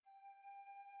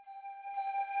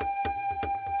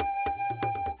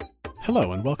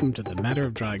Hello, and welcome to the Matter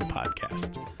of Drag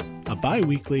podcast, a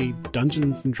bi-weekly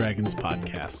Dungeons & Dragons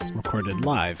podcast recorded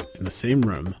live in the same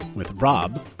room with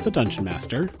Rob, the Dungeon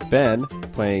Master, Ben,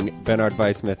 playing Bernard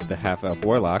Weissmith, the half-elf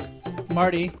warlock,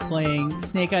 Marty, playing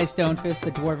Snake Eye Stonefist,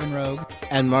 the Dwarven Rogue,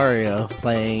 and Mario,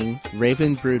 playing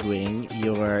Raven Broodwing,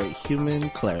 your human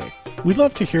cleric. We'd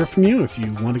love to hear from you. If you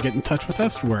want to get in touch with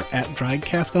us, we're at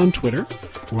Dragcast on Twitter.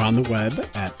 We're on the web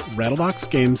at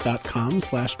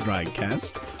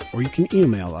rattleboxgames.com/dragcast, or you can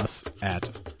email us at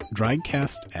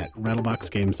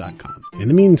dragcast@rattleboxgames.com. In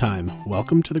the meantime,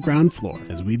 welcome to the ground floor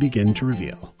as we begin to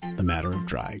reveal the matter of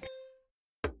drag.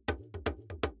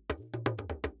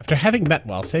 After having met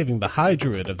while saving the High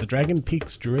Druid of the Dragon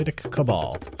Peak's Druidic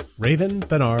Cabal, Raven,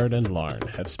 Bernard, and Larn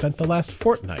have spent the last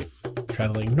fortnight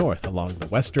traveling north along the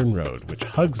Western Road, which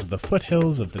hugs the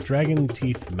foothills of the Dragon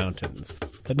Teeth Mountains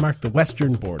that mark the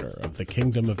western border of the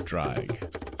Kingdom of Drag.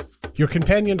 Your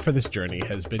companion for this journey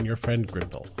has been your friend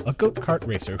Grimble, a goat cart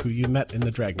racer who you met in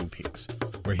the Dragon Peaks,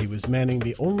 where he was manning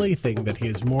the only thing that he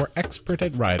is more expert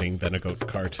at riding than a goat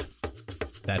cart,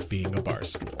 that being a bar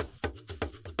stool.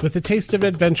 With the taste of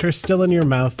adventure still in your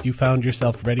mouth, you found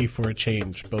yourself ready for a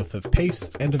change, both of pace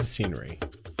and of scenery.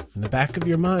 In the back of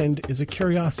your mind is a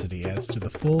curiosity as to the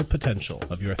full potential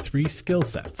of your three skill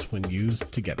sets when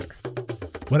used together.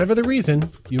 Whatever the reason,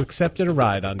 you accepted a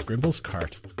ride on Grimble's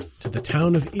cart to the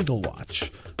town of Eaglewatch,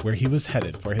 where he was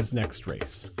headed for his next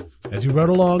race. As you rode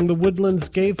along, the woodlands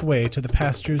gave way to the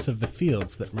pastures of the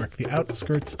fields that mark the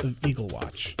outskirts of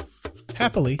Eaglewatch.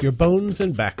 Happily, your bones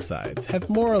and backsides have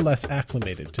more or less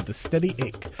acclimated to the steady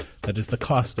ache that is the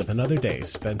cost of another day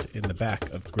spent in the back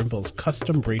of Grimble's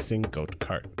custom bracing goat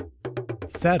cart.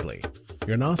 Sadly,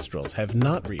 your nostrils have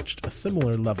not reached a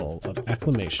similar level of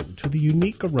acclimation to the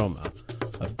unique aroma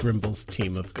of Grimble's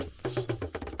team of goats.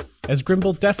 As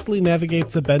Grimble deftly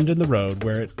navigates a bend in the road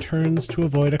where it turns to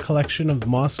avoid a collection of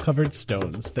moss-covered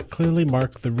stones that clearly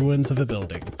mark the ruins of a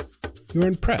building, you are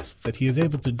impressed that he is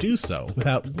able to do so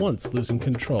without once losing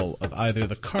control of either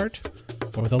the cart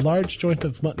or the large joint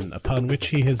of mutton upon which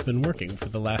he has been working for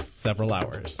the last several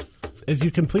hours. As you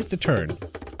complete the turn,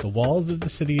 the walls of the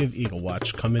city of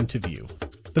Eaglewatch come into view.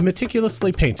 The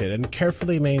meticulously painted and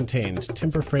carefully maintained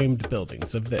timber-framed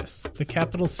buildings of this, the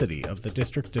capital city of the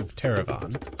district of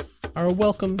Terravon, are a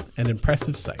welcome and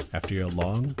impressive sight after your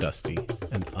long, dusty,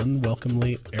 and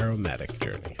unwelcomely aromatic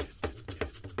journey.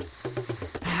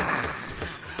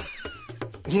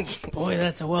 boy,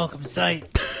 that's a welcome sight.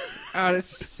 Oh,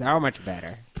 this is so much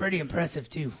better. Pretty impressive,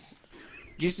 too.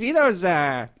 Do you see those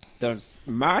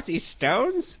mossy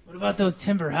stones? What about those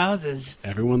timber houses?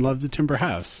 Everyone loved a timber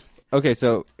house. Okay,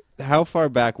 so how far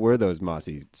back were those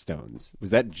mossy stones?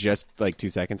 Was that just like 2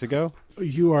 seconds ago?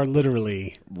 You are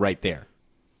literally Right there.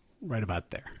 right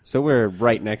about there. So we're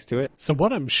right next to it? So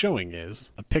what I'm showing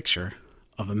is a picture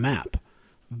of a map,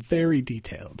 very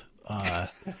detailed.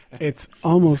 It's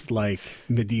almost like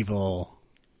medieval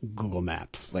Google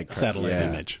Maps, Like satellite yeah.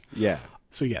 image. Yeah.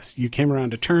 So yes, you came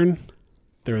around a turn.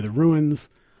 There are the ruins.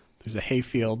 There's a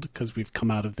hayfield because we've come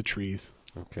out of the trees.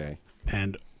 Okay.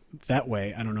 And that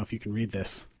way, I don't know if you can read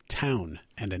this, town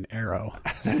and an arrow.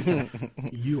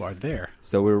 You are there.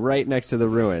 So we're right next to the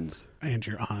ruins. And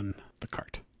you're on the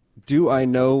cart. Do I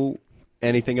know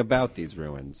anything about these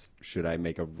ruins? Should I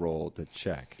make a roll to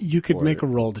check? You could make a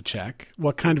roll to check.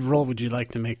 What kind of roll would you like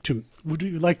to make to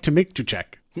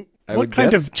check? What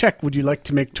kind of check would you like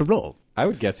to make to roll? I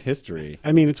would guess history.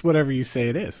 I mean, it's whatever you say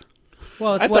it is.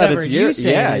 Well, it's I thought whatever it's you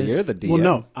say yeah, it is. you're the DM. Well,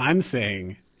 no, I'm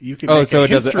saying you could Oh, make so a it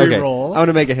doesn't- history okay. roll. I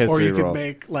wanna make a history Or you roll. could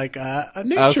make like a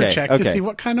nature Okay, check to okay. see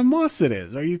what kind of moss it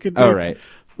is. Or you could All make right.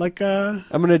 like a...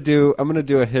 I'm gonna do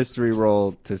a history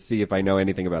roll to see if I know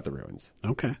anything about the ruins.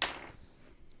 Okay.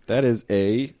 That is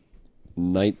a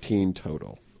 19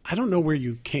 total. I don't know where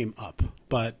you came up,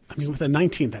 but I mean, with a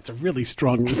 19, that's a really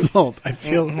strong result. I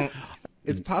feel...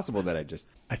 It's possible that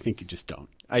I think you just don't.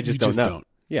 I just You don't know.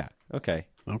 Yeah. Okay.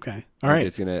 Okay. All right.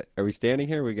 Just gonna. Are we standing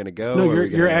here? Are we gonna go? No, Or are we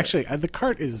you're gonna- actually... the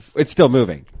cart is... It's still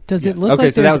moving. Does it look Okay,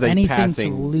 like so that there's was a anything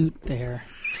passing- to loot there?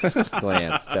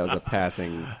 Glance. That was a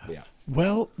passing. Yeah.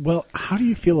 Well, how do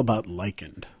you feel about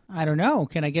lichened? I don't know.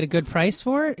 Can I get a good price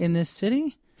for it in this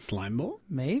city? Slime bowl?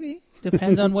 Maybe.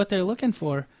 Depends on what they're looking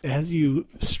for. As you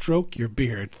stroke your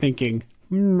beard, thinking,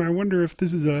 I wonder if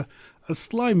this is a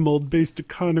slime mold-based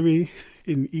economy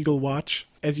in Eaglewatch.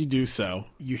 As you do so,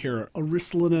 you hear a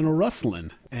ristling and a rustling,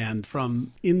 and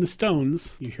from in the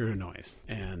stones, you hear a noise.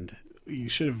 And you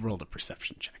should have rolled a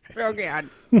perception check, I think. Oh God.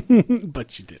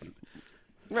 But you didn't.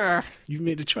 You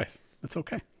made a choice. That's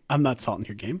okay. I'm not salting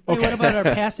your game. Wait, what about our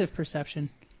passive perception?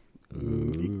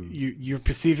 You're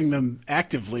perceiving them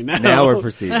actively now. Now we're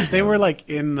perceiving. They were like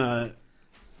in the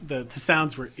the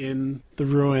sounds were in the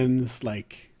ruins,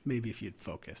 like maybe if you'd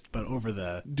focused, but over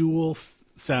the dual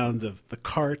sounds of the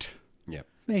cart. Yep.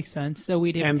 Makes sense. So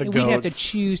we'd And have, the we'd have to goats.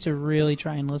 choose to really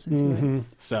try and listen to it.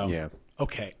 So Yeah.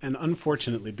 okay, and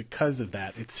unfortunately, because of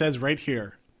that, it says right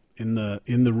here in the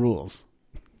rules,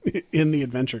 in the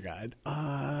adventure guide,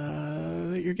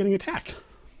 that you're getting attacked.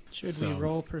 Should So- we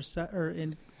roll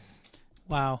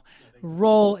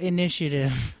roll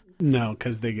initiative? No,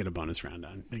 because they get a bonus round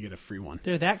on. They get a free one.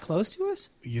 They're that close to us?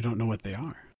 You don't know what they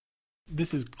are.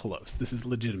 This is close. This is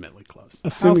legitimately close.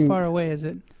 How far away is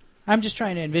it? I'm just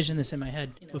trying to envision this in my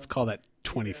head. Let's call that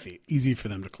 20 feet. Easy for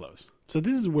them to close. So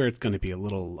this is where it's going to be a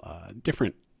little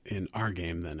different in our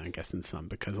game than I guess in some,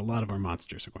 because a lot of our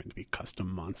monsters are going to be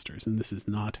custom monsters, and this is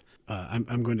not.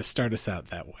 I'm going to start us out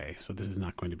that way, so this is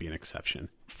not going to be an exception.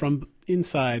 From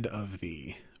inside of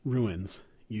the ruins,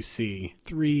 you see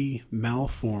 3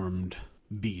 malformed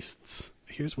beasts.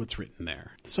 Here's what's written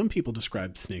there. Some people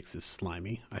describe snakes as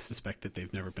slimy. I suspect that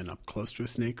they've never been up close to a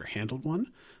snake or handled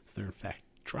one, so they're in fact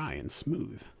dry and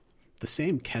smooth. The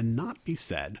same cannot be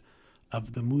said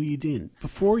of the Muidin.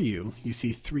 Before you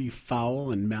see 3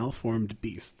 foul and malformed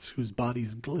beasts whose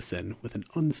bodies glisten with an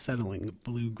unsettling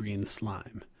blue-green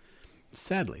slime.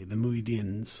 Sadly, the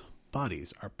Muidin's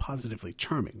bodies are positively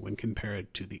charming when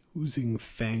compared to the oozing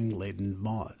fang-laden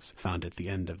maws found at the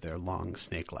end of their long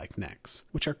snake-like necks,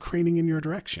 which are craning in your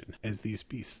direction as these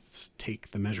beasts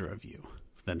take the measure of you,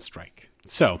 then strike.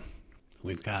 So,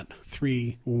 we've got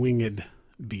 3 winged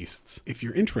beasts. If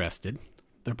you're interested,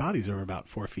 their bodies are about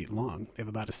 4 feet long. They have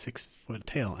about a 6-foot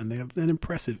tail, and they have an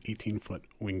impressive 18-foot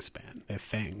wingspan. They have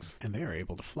fangs, and they are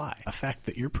able to fly, a fact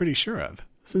that you're pretty sure of,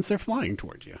 since they're flying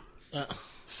toward you.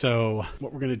 So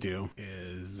what we're going to do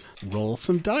is roll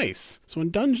some dice. So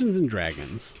in Dungeons and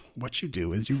Dragons, what you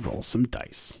do is you roll some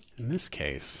dice. In this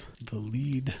case, the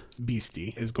lead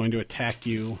beastie is going to attack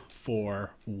you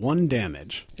for 1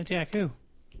 damage. Attack who?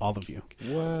 All of you.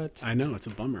 What? I know, it's a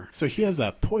bummer. So he has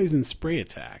a poison spray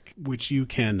attack, which you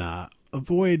can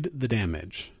avoid the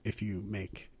damage if you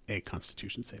make a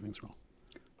Constitution savings roll.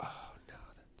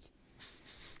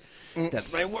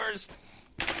 That's my worst.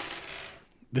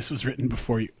 This was written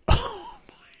before you.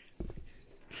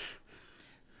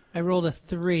 I rolled a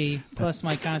 3 plus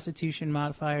my Constitution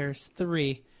modifier is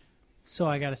 3, so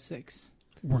I got a 6.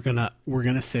 We're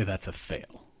gonna say that's a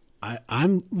fail.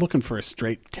 I'm looking for a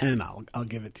straight 10. I'll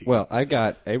give it to you. Well, I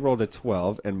rolled a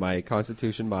 12, and my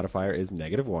Constitution modifier is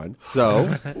 -1.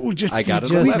 So Ooh, just I got an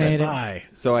just 11. made it. By.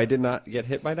 So I did not get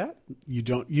hit by that? You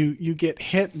don't. You get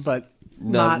hit, but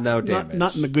No not damage.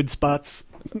 Not in the good spots.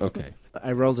 Okay.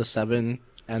 I rolled a 7,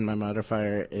 and my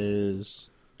modifier is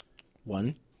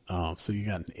 1. Oh, so you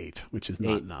got an 8, which is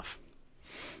not 8. enough.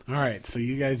 All right, so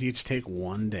you guys each take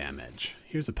 1 damage.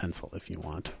 Here's a pencil if you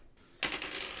want.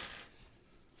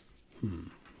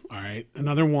 All right,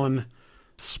 another one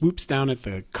swoops down at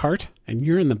the cart, and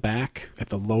you're in the back at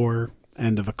the lower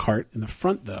end of a cart. In the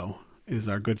front, though, is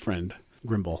our good friend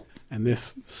Grimble, and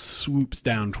this swoops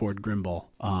down toward Grimble,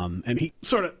 and he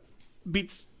sort of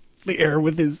beats the air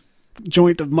with his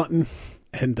joint of mutton,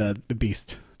 and the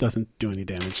beast doesn't do any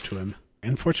damage to him.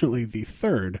 Unfortunately, the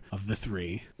third of the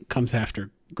 3 comes after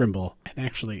Grimble and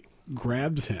actually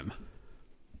grabs him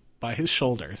by his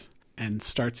shoulders and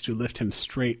starts to lift him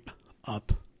straight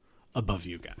up above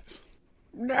you guys.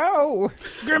 No!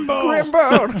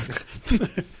 Grimble!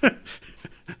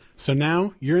 So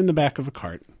now you're in the back of a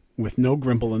cart with no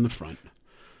Grimble in the front.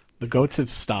 The goats have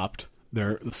stopped.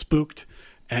 They're spooked,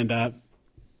 and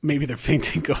maybe they're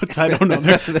fainting goats. I don't know.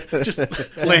 They're just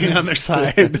laying on their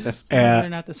side. They're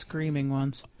not the screaming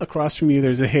ones. Across from you,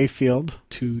 there's a hayfield.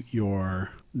 To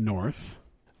your north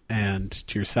and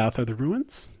to your south are the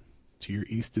ruins. To your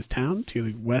east is town. To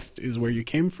your west is where you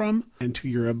came from. And to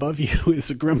your above you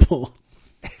is a Grimble.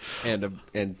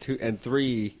 And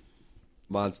 3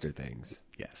 monster things.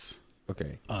 Yes.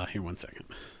 Okay. Here, 1 second.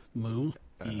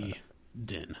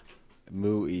 Mu-e-din.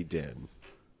 Muidin.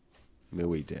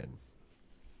 Muidin.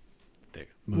 There.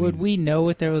 Would we know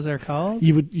what those are called?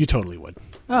 You totally would.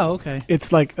 Oh, okay.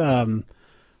 It's like they're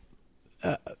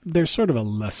sort of a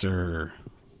lesser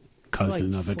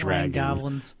cousin Like of a flying dragon.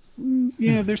 goblins.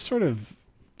 Yeah, they're sort of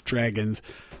dragons.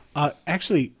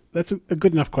 Actually, that's a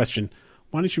good enough question.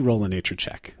 Why don't you roll a nature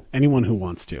check? Anyone who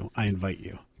wants to, I invite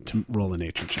you to roll a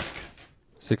nature check.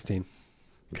 16.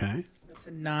 Okay. That's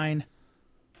a 9.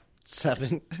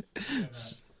 7.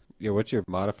 Yeah, what's your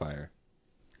modifier?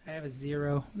 I have a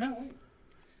 0. No,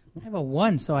 I have a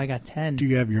 1, so I got 10. Do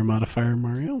you have your modifier,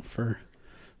 Mario, for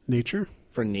nature?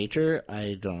 For nature,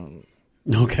 I don't.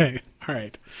 Okay. All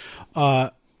right.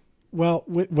 Well,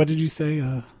 what did you say?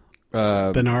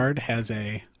 Bernard has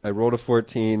a I rolled a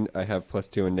 14. I have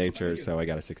 +2 in nature, so I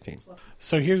got a 16.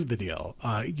 So here's the deal.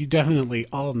 You definitely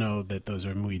all know that those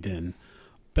are Muidin.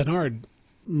 Bernard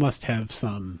must have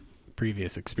some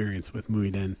previous experience with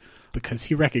Muidin because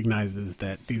he recognizes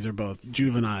that these are both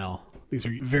juvenile. These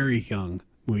are very young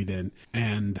Muidin,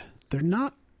 and they're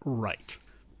not right.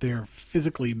 They're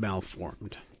physically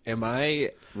malformed. Am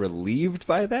I relieved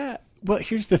by that? Well,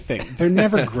 here's the thing. They're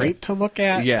never great to look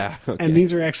at. Yeah, okay. And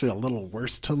these are actually a little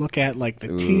worse to look at. Like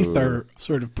the teeth are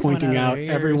sort of pointing Coming out out of their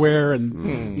ears. everywhere,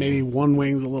 and maybe one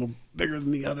wing's a little bigger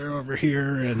than the other over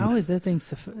here. And How is that thing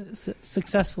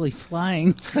successfully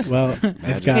flying? well,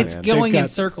 they've got, It's going in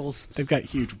circles. They've got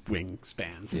huge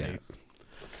wingspans. Yeah.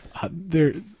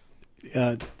 They're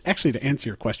actually, to answer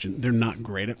your question, they're not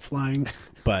great at flying,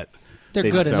 but They're They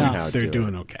good somehow enough. they're do it.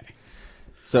 doing okay.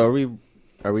 So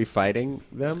are we fighting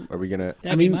them? Are we gonna?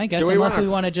 That'd be mean, my guess, do we unless wanna- we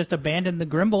want to just abandon the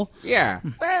Grimble. Yeah.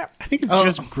 I think it's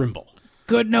just Grimble.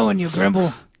 Good knowing you,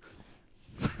 Grimble.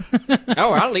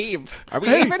 Oh, I'll leave. Are we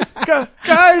leaving?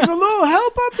 Guys, a little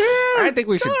help up here. I think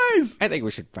we should. Guys. I think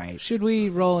we should fight. Should we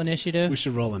roll initiative? We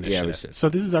should roll initiative. Yeah, we should. So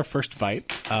this is our first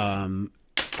fight.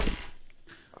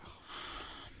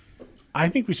 I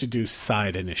think we should do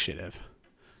side initiative.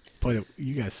 Boy,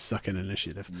 you guys suck in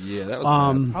initiative. Yeah, that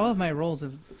was. All of my rolls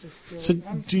have just. So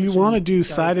do you want to do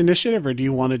side initiative or do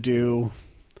you want to do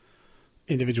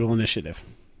individual initiative?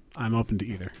 I'm open to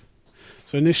either.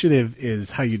 So initiative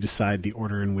is how you decide the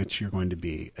order in which you're going to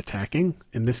be attacking.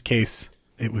 In this case,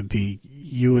 it would be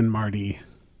you and Marty,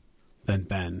 then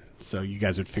Ben. So you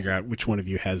guys would figure out which one of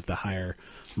you has the higher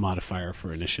modifier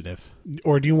for initiative.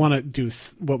 Or do you want to do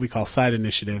what we call side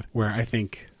initiative, where I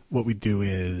think what we do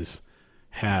is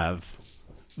have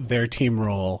their team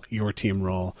roll, your team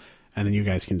roll, and then you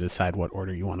guys can decide what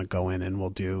order you want to go in, and we'll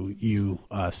do you,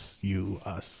 us,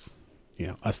 us,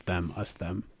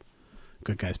 them.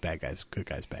 Good guys, bad guys, good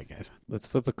guys, bad guys. Let's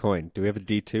flip a coin. Do we have a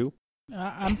D2?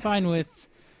 I'm fine with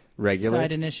Regular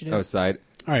side initiative. Oh, side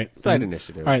All right. side then-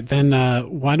 initiative. All right, then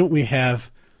why don't we have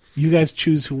you guys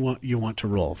choose who you want to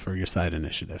roll for your side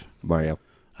initiative? Mario.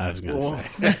 I was going to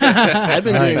say. I've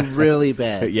been doing really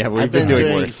bad. Yeah, we've I've been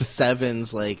doing worse.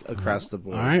 sevens like across the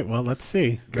board. All right, well, let's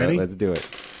see. Go, Ready? let's do it.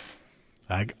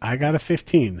 I got a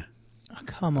 15, Oh,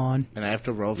 come on. And I have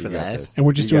to roll for You got that. this. and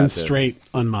we're just You doing got this. straight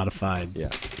unmodified Yeah.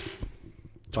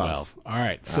 12. All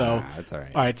right, so That's all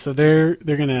right. all right, so they're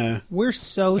gonna We're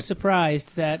so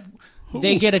surprised that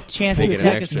they get a chance They to get an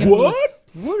attack us extra. again. what?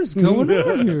 What is going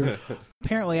on here?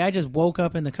 Apparently, I just woke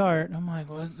up in the cart. I'm like,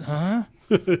 what? Huh?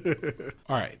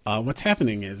 All right, what's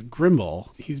happening is Grimble.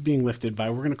 He's being lifted by.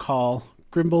 We're going to call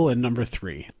Grimble and number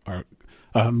 3 are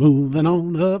moving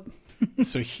on up.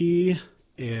 So he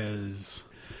is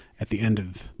at the end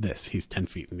of this. He's 10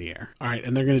 feet in the air. All right,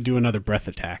 and they're going to do another breath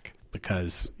attack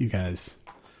because you guys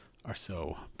are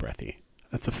so breathy.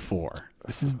 That's a 4.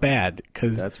 This is bad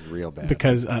because That's real bad.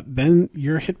 Ben,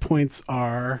 your hit points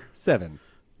are 7.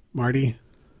 Marty,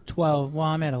 12. Well,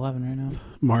 I'm at 11 right now.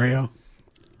 Mario.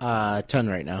 10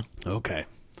 right now. Okay.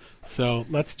 So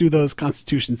let's do those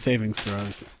Constitution savings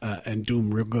throws and do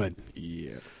them real good.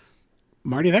 Yeah.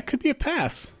 Marty, that could be a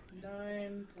pass.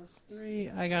 9 plus 3.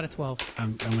 I got a 12.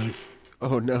 I'm gonna.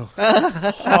 Oh no.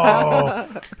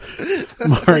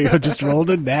 Mario just rolled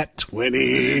a nat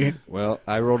 20. Well,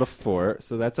 I rolled a 4,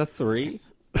 so that's a 3.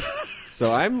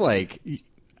 So I'm like,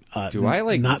 do I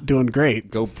like not doing great?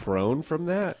 go prone from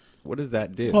that? What does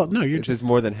that do? Well, no, you're this just- is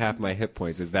more than half my hit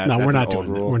points. Is that? No, that's we're an not old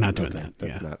doing that. rule? We're not doing Okay, that,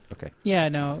 That's yeah. not okay. Yeah,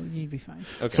 no, you'd be fine.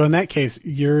 Okay. So in that case,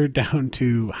 you're down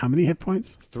to how many hit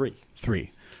points? 3.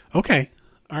 3. Okay.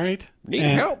 All right. Need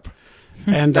and, help.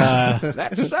 And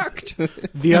That sucked.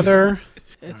 the other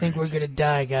I think we're going to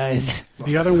die, guys.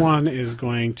 one is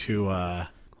going to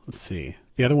let's see.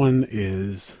 The other one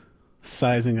is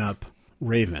sizing up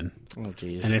Raven. Oh,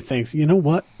 jeez. And it thinks, you know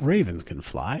what? Ravens can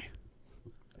fly.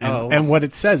 And, Oh. and what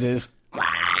it says is,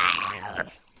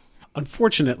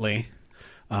 unfortunately,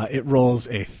 it rolls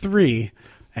a 3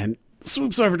 and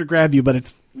swoops over to grab you, but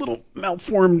its little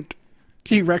malformed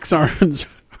T-Rex arms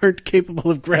aren't capable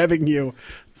of grabbing you,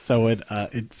 so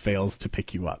it fails to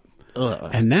pick you up. Ugh.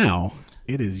 And now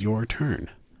it is your turn,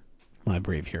 my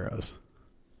brave heroes.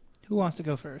 Who wants to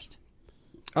go first?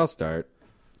 I'll start.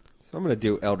 So I'm going to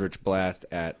do Eldritch Blast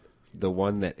at the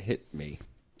one that hit me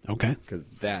Okay. because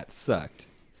that sucked.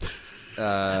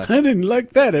 I didn't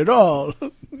like that at all.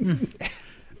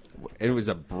 It was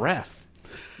a breath.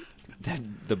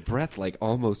 The breath like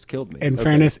almost killed me. In Okay.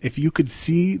 fairness, if you could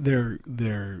see their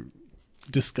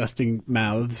disgusting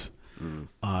mouths,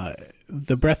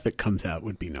 the breath that comes out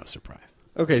would be no surprise.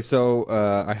 Okay, so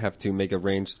I have to make a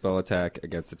ranged spell attack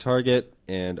against the target,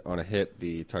 and on a hit,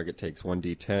 the target takes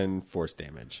 1d10 force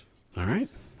damage. All right.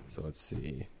 So let's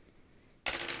see.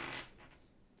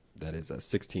 That is a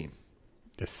 16.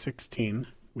 The 16,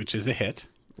 which is a hit.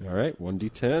 All right,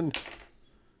 1d10.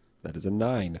 That is a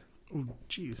 9. Oh,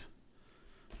 jeez.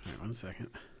 All right, 1 second.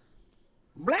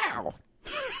 Blow!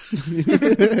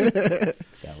 That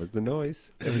was the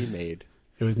noise that he made.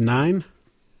 It was 9.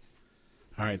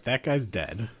 All right, that guy's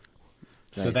dead.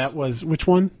 So Nice. that was which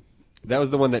one? That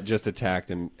was the one that just attacked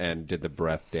and did the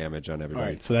breath damage on All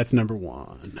everybody. right, so that's number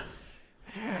 1.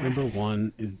 Number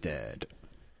 1 is dead.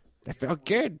 That felt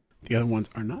good. The other ones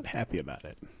are not happy about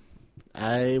it.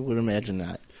 I would imagine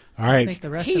not. All right. Make the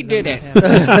rest He of them did not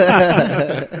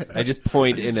happy. I just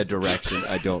point in a direction.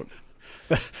 I don't.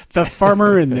 The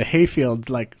farmer in the hayfield,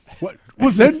 like, what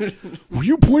was that? Were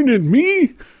you pointing at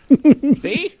me?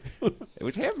 See? It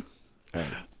was him. All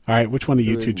right, which one of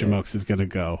you Who two is next? jamokes is going to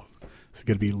go? Is it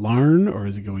going to be Larn or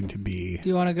is it going to be... Do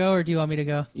you want to go or do you want me to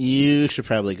go? You should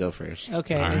probably go first.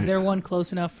 Okay, All is right. there one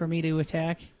close enough for me to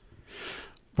attack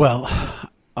Well,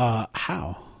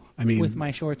 how? I mean, with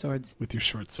my short swords? with your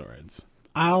short swords.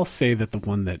 I'll say that the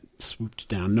one that swooped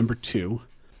down, number 2,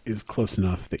 is close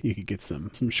enough that you could get some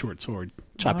short sword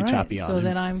choppy All right, choppy on so him.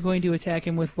 then I'm going to attack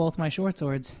him with both my short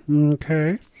swords.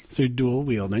 Okay. So you're dual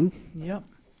wielding. Yep.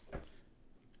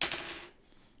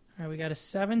 All right, we got a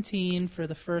 17 for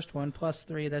the first one, plus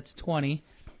 3, that's 20.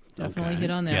 Definitely Okay. hit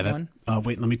on that one.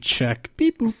 Wait, let me check.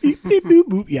 Beep, boop, beep, beep, boop,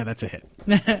 boop. Yeah, that's a hit.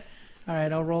 All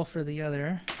right, I'll roll for the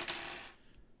other.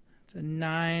 It's a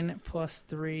 9 plus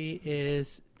 3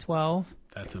 is 12.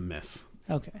 That's a miss.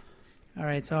 Okay. All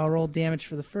right, so I'll roll damage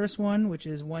for the first one, which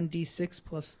is 1d6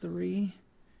 plus 3.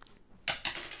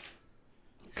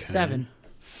 7.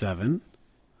 7.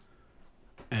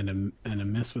 And a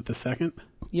miss with the second.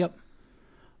 Yep.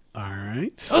 All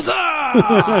right.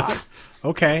 Huzzah!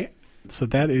 Okay. So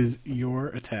that is your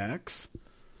attacks.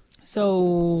 So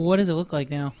what does it look like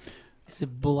now? Is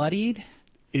it bloodied?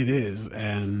 It is,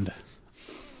 and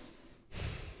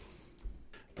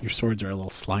your swords are a little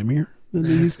slimier than they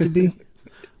used to be.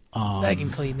 I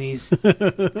can clean these.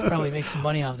 Probably make some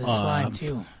money off this slime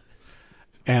too.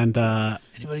 And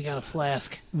Anybody got a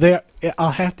flask?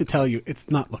 I'll have to tell you, it's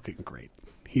not looking great.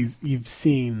 You've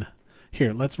seen.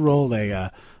 Here, let's roll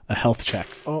a health check.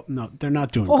 Oh no, they're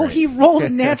not doing Oh, great. he rolled a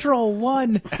natural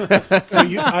 1. So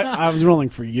I was rolling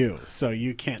for you, so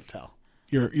you can't tell.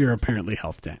 You're apparently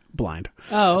blind.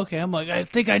 Oh, okay. I'm like, I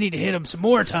think I need to hit him some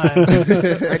more time.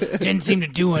 Didn't seem to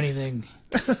do anything.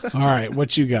 All right,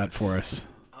 what you got for us,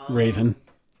 Raven?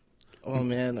 Oh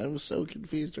man, I'm so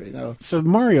confused right now. So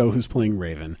Mario, who's playing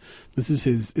Raven, is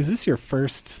this your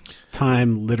first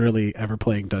time literally ever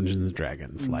playing Dungeons and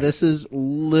Dragons? This is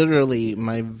literally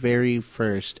my very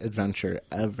first adventure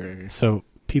ever. So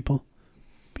people,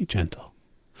 be gentle.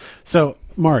 So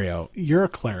Mario, you're a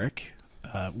cleric,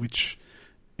 which,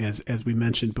 as we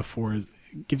mentioned before,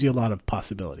 gives you a lot of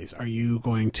possibilities. Are you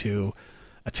going to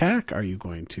attack? Are you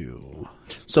going to?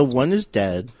 So one is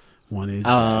dead, One is.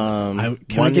 One I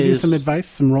give you is- some advice,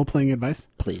 some role playing advice?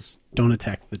 please. Don't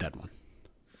attack the dead one.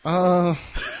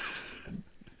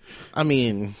 I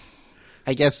mean,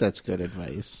 I guess that's good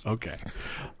advice. Okay.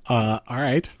 All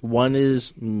right. One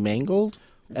is mangled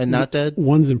and not dead.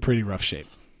 One's in pretty rough shape,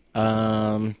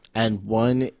 And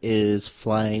one is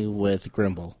flying with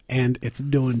Grimble. and it's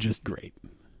doing just great.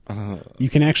 You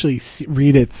can actually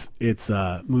read its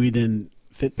Muiden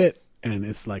Fitbit, and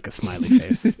it's like a smiley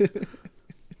face.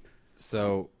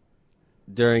 So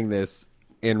during this,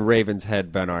 in Raven's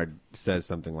head, Bernard says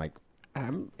something like,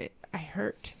 I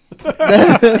hurt.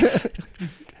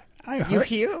 You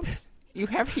heals? You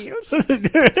have heals?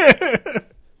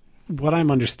 What I'm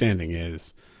understanding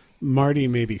is Marty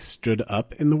maybe stood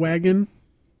up in the wagon,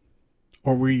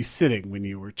 or were you sitting when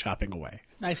you were chopping away?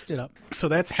 I stood up. So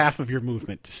that's half of your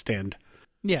movement to stand.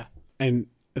 Yeah. And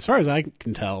as far as I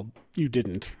can tell, you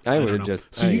didn't. I don't would've know. just-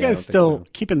 So I- you yeah, I guys don't think still so.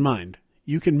 keep in mind,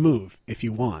 you can move if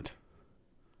you want.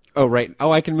 Oh, right.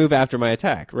 Oh, I can move after my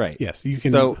attack. Right. Yes, you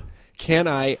can. So can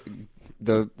I...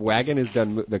 The wagon is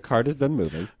done... The cart is done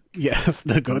moving. Yes,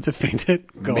 the goats have fainted.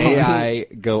 Go May on. I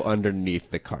go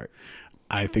underneath the cart?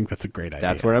 I think that's a great idea.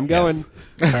 That's where I'm going.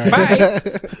 Yes.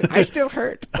 Bye. I still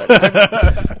hurt,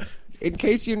 but in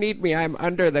case you need me, I'm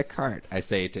under the cart. I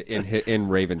say to in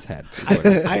Raven's head.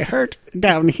 I hurt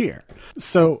down here.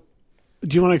 So,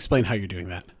 do you want to explain how you're doing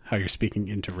that? How you're speaking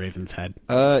into Raven's head?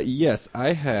 Yes,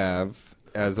 I have,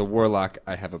 as a warlock,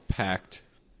 I have a pact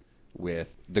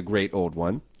with the Great Old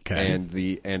One. Okay.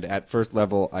 And at first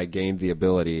level, I gained the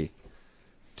ability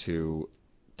to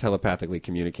telepathically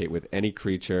communicate with any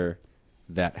creature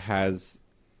that has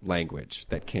language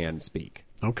that can speak.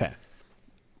 Okay.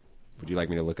 Would you like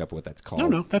me to look up what that's called?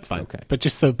 No, that's fine. Okay. But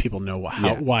just so people know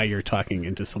Yeah. why you're talking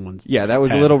into someone's Yeah, that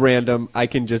was a head. little random. I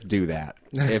can just do that.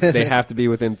 If they have to be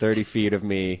within 30 feet of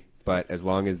me, but as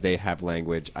long as they have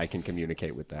language, I can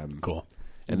communicate with them. Cool.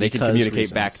 And they can Because communicate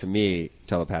reasons. back to me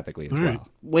telepathically as All right. well.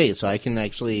 Wait, so I can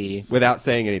actually... Without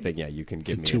saying anything, yeah, you can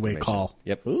give a me two-way information. call.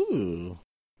 Yep. Ooh,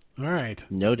 All right.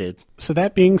 noted. So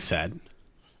that being said,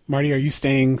 Marty, are you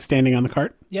standing on the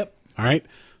cart? Yep. All right.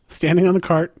 Standing on the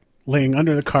cart, laying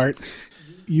under the cart,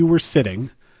 you were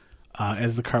sitting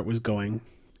as the cart was going.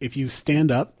 If you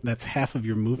stand up, that's half of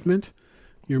your movement.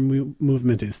 Your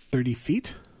movement is 30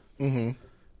 feet. Mm-hmm.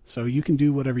 So you can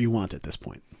do whatever you want at this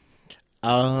point.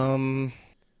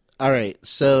 All right,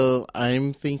 so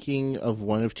I'm thinking of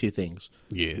one of two things.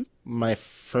 Yes. My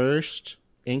first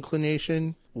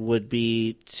inclination would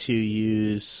be to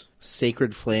use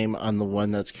Sacred Flame on the one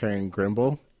that's carrying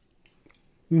Grimble.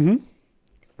 Mm-hmm.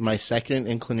 My second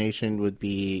inclination would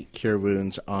be Cure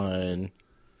Wounds on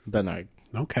Bernard.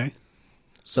 Okay.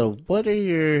 So what are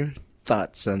your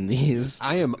thoughts on these?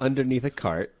 I am underneath a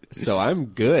cart, so I'm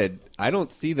good. I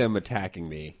don't see them attacking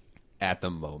me at the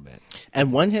moment.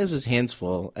 And one has his hands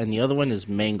full, and the other one is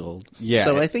mangled. Yeah.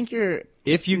 So I think you're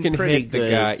If you can pretty hit the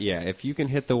good. guy, if you can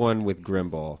hit the one with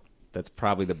Grimble, that's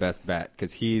probably the best bet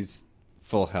because he's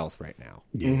full health right now.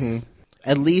 Yes.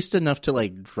 At least enough to,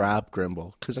 like, drop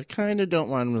Grimble, because I kind of don't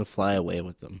want him to fly away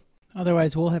with them.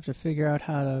 Otherwise, we'll have to figure out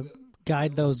how to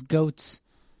guide those goats.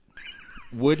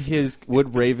 Would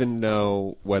Raven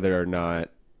know whether or not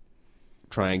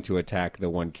trying to attack the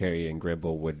one carrying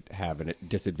Grimble would have a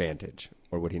disadvantage,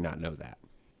 or would he not know that?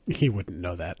 He wouldn't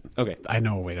know that. Okay. I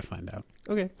know a way to find out.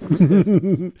 Okay.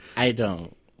 I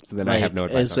don't. So then I have no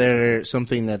advice. Is there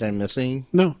something that I'm missing?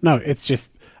 No, it's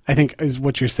just, I think, is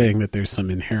what you're saying that there's some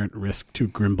inherent risk to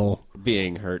Grimble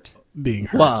Being hurt. being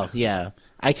hurt. Well, yeah.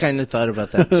 I kind of thought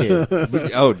about that,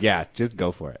 too. Oh, yeah. Just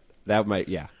go for it. That might,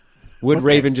 yeah. Would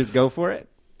Raven just go for it?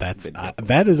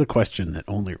 That is a question that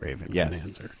only Raven can Yes.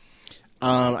 answer.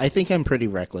 I think I'm pretty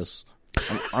reckless.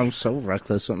 I'm so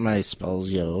reckless with my spells,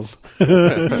 yo.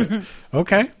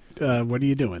 Okay. What are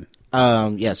you doing?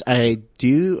 Yes, I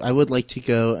do. I would like to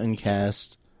go and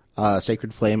cast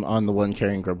Sacred Flame on the one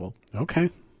carrying Grimble. Okay.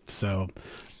 So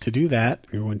to do that,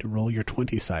 you're going to roll your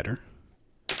 20-sider.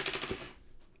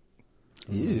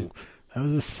 Ew. That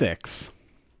was a 6.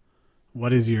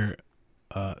 What is your...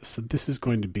 so this is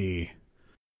going to be...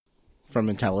 From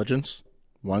intelligence,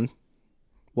 1.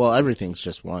 Well, everything's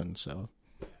just 1, so.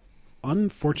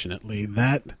 Unfortunately,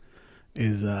 that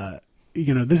is...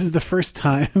 this is the first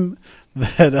time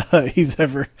that he's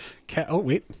ever... oh,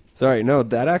 wait. Sorry, no,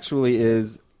 that actually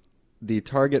is the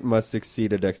target must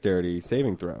succeed a dexterity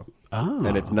saving throw. Oh.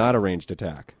 And it's not a ranged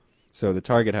attack. So the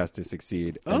target has to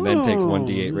succeed and then takes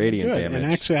 1d8 radiant good. damage.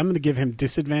 And actually, I'm going to give him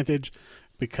disadvantage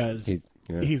because He's-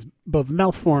 he's both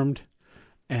malformed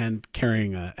and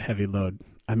carrying a heavy load.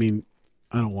 I mean,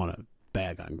 I don't want to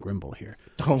bag on Grimble here.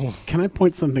 Oh, Can I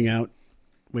point something out?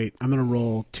 Wait, I'm going to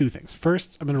roll 2 things.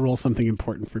 First, I'm going to roll something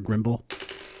important for Grimble.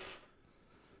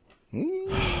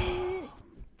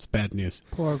 It's bad news.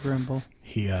 Poor Grimble.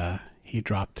 He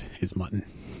dropped his mutton.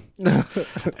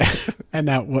 And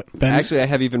now what? Ben? Actually, I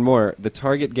have even more. The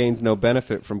target gains no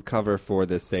benefit from cover for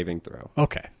this saving throw.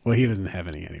 Okay. Well, he doesn't have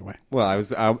any anyway. Well,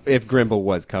 if Grimble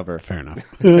was cover. Fair enough.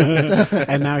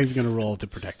 And now he's going to roll to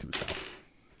protect himself.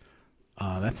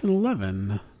 That's an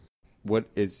 11. What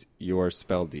is your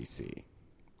spell DC?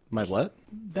 my what?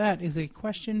 That is a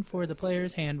question for the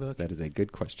player's handbook. That is a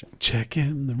good question.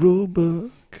 Checking the rule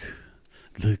book.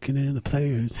 Looking in the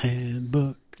player's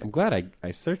handbook. I'm glad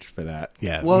I searched for that.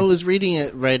 Yeah. Well, I was reading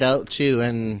it right out too,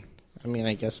 and I mean,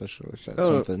 I guess I should have said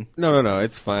something. No,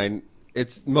 it's fine.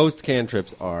 It's most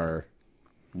cantrips are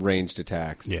ranged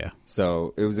attacks. Yeah.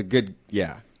 So it was a good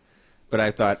But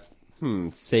I thought,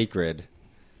 sacred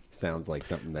sounds like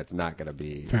something that's not going to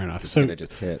be Fair enough. It's So- going to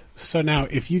just hit. So now,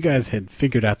 if you guys had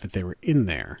figured out that they were in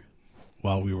there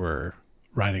while we were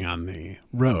riding on the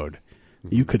road,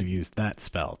 you could have used that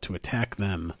spell to attack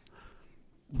them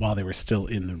while they were still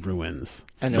in the ruins.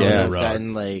 I know Yeah. I've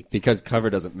gotten like Because cover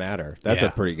doesn't matter. That's Yeah.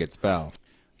 a pretty good spell.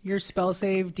 Your spell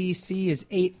save DC is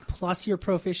 8 plus your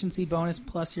proficiency bonus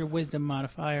plus your wisdom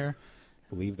modifier.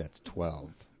 I believe that's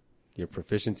 12. Your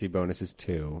proficiency bonus is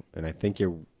 2, and I think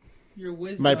your Your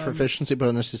wisdom. my proficiency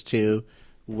bonus is 2.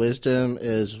 Wisdom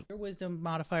is Your wisdom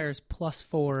modifier is plus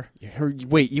 4.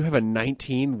 wait, you have a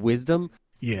 19 wisdom?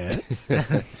 Yes.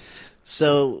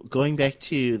 so going back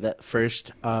to that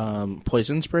first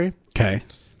poison spray. Okay.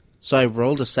 So I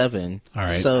rolled a 7. All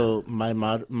right. So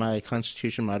my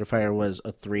Constitution modifier was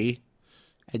a 3,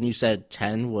 And you said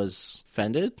 10 was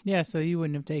fended? Yeah, so you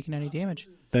wouldn't have taken any damage.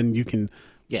 Then you can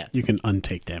Yeah.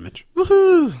 untake damage.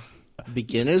 Woohoo!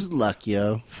 Beginner's luck,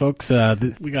 yo. Folks,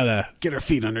 we gotta get our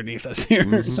feet underneath us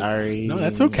here. Sorry. No,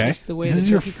 that's okay. Just the way This the is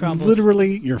your turkey crumbles.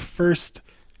 literally your first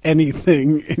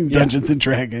anything in Dungeons and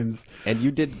Dragons. And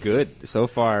you did good so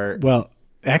far. Well,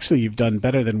 actually, you've done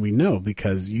better than we know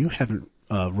because you haven't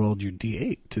rolled your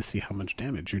D8 to see how much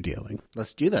damage you're dealing.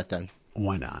 Let's do that then.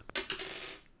 Why not?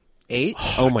 8?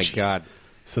 Oh my god.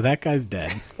 So that guy's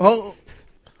dead. Oh!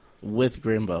 With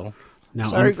Grimbo. Now,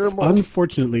 Sorry, Grimble.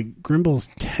 unfortunately, Grimble's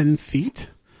 10 feet,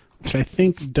 which I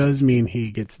think does mean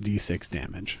he gets D6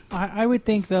 damage. I would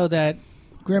think, though, that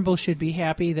Grimble should be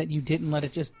happy that you didn't let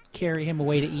it just carry him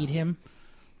away to eat him,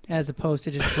 as opposed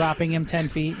to just dropping him 10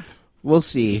 feet. We'll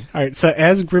see. All right, so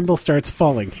as Grimble starts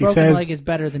falling, he Broken says, leg is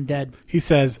better than dead.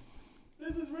 "This is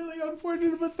really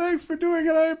unfortunate, but thanks for doing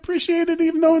it. I appreciate it,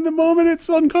 even though in the moment it's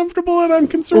uncomfortable and I'm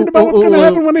concerned about what's going to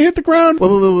happen when I hit the ground."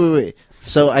 Wait.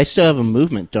 So I still have a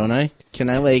movement, don't I? Can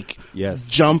I, Yes.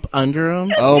 jump under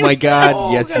him? Oh my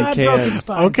god. Yes, God, you broken can.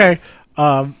 spine. Okay,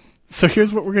 so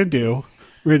here's what we're going to do.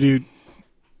 We're going to do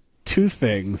 2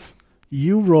 things.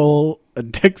 You roll a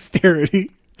dexterity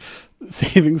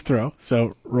savings throw,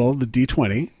 so roll the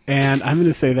D20, and I'm going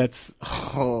to say that's...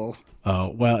 Oh.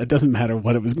 Oh, well, it doesn't matter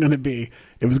what it was going to be.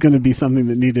 It was going to be something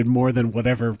that needed more than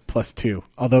whatever plus 2.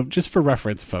 Although, just for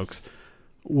reference, folks,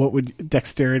 what would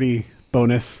dexterity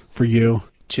bonus for you?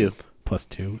 2. Plus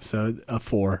 2, so a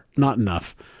 4. Not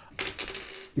enough.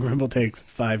 Grimble takes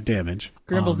 5 damage.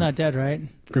 Grimble's not dead, right?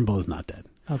 Grimble is not dead.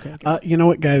 Okay. Good. You know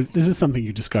what, guys? This is something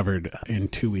you discovered in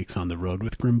 2 weeks on the road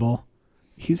with Grimble.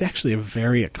 He's actually a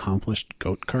very accomplished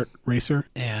goat cart racer,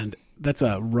 and that's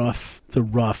a rough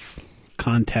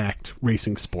contact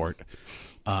racing sport.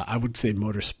 I would say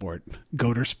motorsport.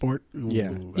 Goater sport?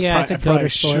 Yeah. Yeah, it's a I probably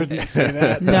goater sport. shouldn't say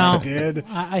that. but No. I did.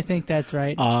 I think that's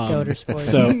right. Goater sports.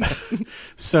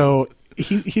 So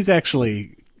he's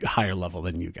actually higher level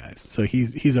than you guys. So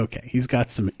he's okay. He's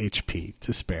got some HP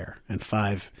to spare. And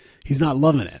 5, he's not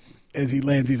loving it. As he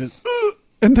lands, he says, "Ugh,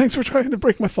 and thanks for trying to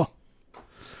break my fall."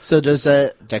 So does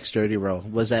that dexterity roll,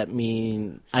 was that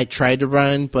mean I tried to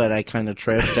run, but I kind of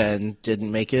tripped and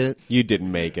didn't make it? You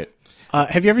didn't make it.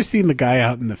 Have you ever seen the guy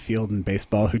out in the field in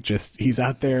baseball who he's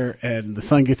out there and the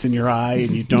sun gets in your eye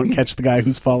and you don't catch the guy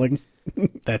who's falling?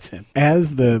 That's him.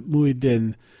 As the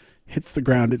Muad'Din hits the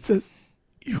ground, it says,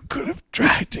 "You could have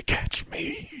tried to catch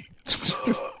me."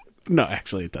 No,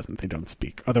 actually it doesn't. They don't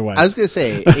speak. Otherwise, I was going to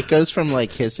say, it goes from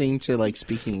hissing to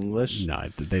speaking English. no,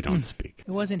 they don't speak.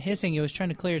 It wasn't hissing. It was trying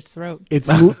to clear its throat. It's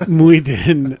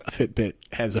Muad'Din Fitbit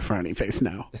has a frowny face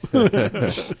now.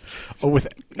 With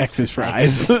X's for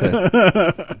eyes. All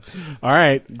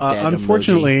right. Dad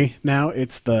Unfortunately, now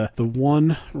it's the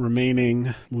one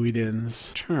remaining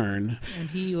Muad'Din's turn. And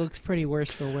he looks pretty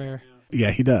worse for wear.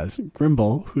 Yeah, he does.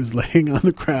 Grimble, who's laying on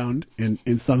the ground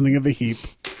in something of a heap.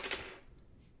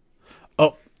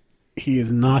 Oh, he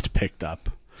is not picked up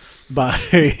by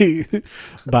the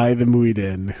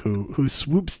Muad'Din, who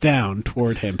swoops down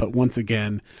toward him, but once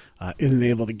again isn't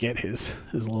able to get his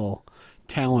little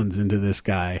talons into this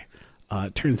guy.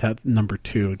 Turns out number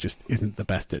 2 just isn't the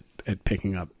best at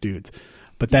picking up dudes.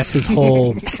 But that's his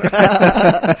whole...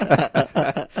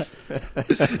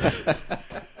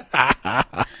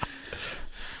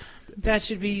 That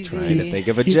should be Trying to the... think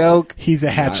of a joke. He's a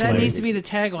That hatchling. needs to be the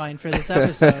tagline for this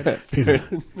episode.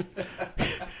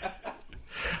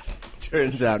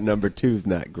 Turns out number 2's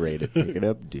not great at picking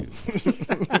up dudes.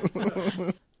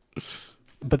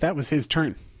 But that was his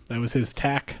turn. That was his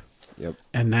attack. Yep.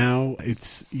 And now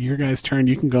it's your guys' turn.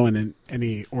 You can go in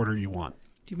any order you want.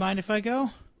 Do you mind if I go?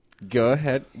 Go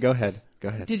ahead.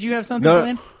 Did you have something No,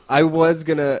 planned? I was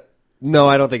gonna. No,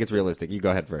 I don't think it's realistic. You go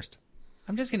ahead first.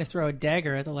 I'm just going to throw a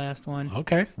dagger at the last one.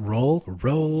 Okay.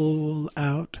 Roll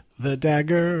out the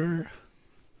dagger.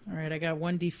 All right, I got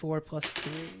 1d4 plus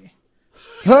 3.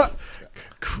 Huh!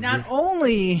 Not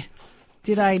only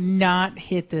did I not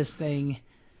hit this thing,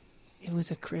 it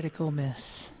was a critical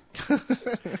miss.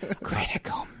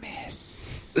 Critical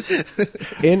miss.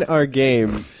 In our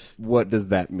game, what does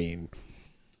that mean?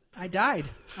 I died.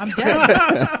 I'm dead.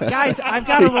 Guys, I've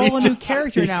got to roll a new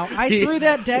character now. I threw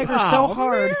that dagger so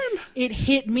hard, it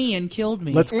hit me and killed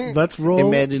me. Let's roll. It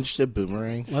managed a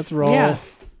boomerang. Let's roll. Yeah.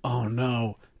 Oh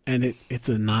no. And it's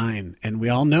a 9. And we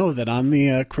all know that on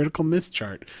the critical miss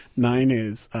chart, 9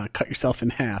 is cut yourself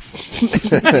in half.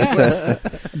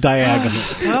 Diagonal.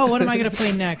 Well, what am I going to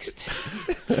play next?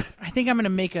 I think I'm going to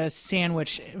make a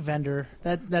sandwich vendor.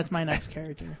 That's my next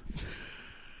character.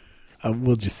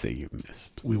 We'll just say you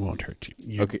missed. We won't hurt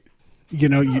you. Okay. You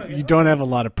know, you don't have a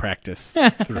lot of practice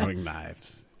throwing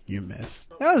knives. You miss.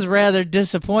 That was rather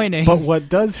disappointing. But what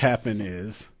does happen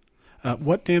is,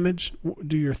 what damage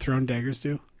do your thrown daggers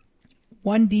do?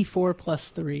 1d4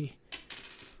 plus 3.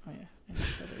 Oh, yeah.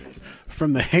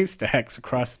 From the haystacks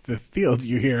across the field,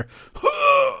 you hear.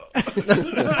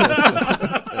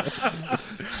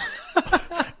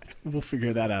 We'll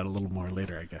figure that out a little more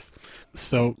later, I guess.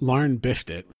 So Larn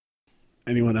biffed it.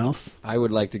 Anyone else? I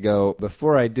would like to go.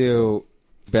 Before I do,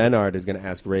 Bernard is going to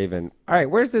ask Raven, all right,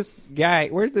 where's this guy?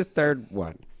 Where's this third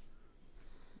one?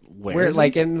 Where is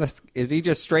like, he? in the, is he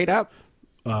just straight up?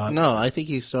 No, I think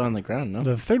he's still on the ground, no?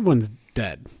 The third one's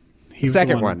dead. He's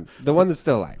Second the one. The one that's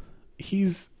still alive.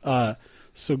 He's so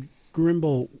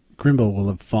Grimble will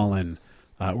have fallen.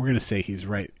 We're going to say he's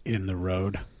right in the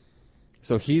road.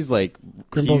 So he's like...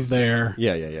 Grimble's there.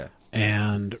 Yeah.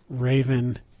 And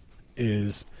Raven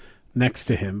is next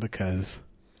to him because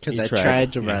Because He I tried.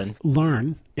 tried to run.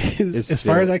 Larn is, as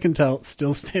still- far as I can tell,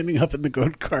 still standing up in the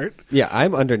goat cart Yeah,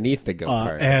 I'm underneath the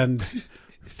go-kart. and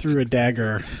threw a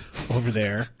dagger over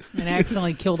there. And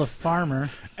accidentally killed a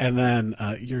farmer. And then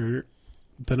your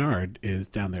Bernard is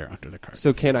down there under the cart.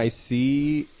 So can I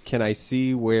see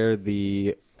where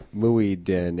the Mui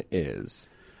Den is?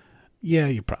 Yeah,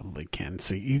 you probably can.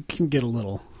 So you can get a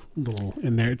little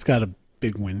in there. It's got a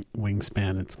big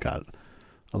wingspan. It's got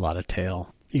a lot of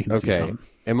tail. You can see Okay.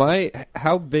 some.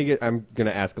 How big I'm going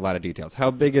to ask a lot of details. How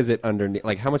big is it underneath?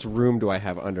 Like, how much room do I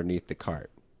have underneath the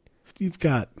cart? You've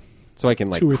got So I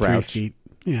can, like, 2 or crouch? 3 feet.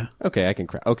 Yeah. Okay, I can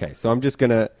crouch. Okay, so I'm just going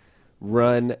to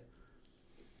run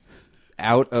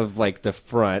out of, like, the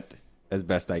front as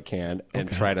best I can and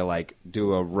Okay. try to, like,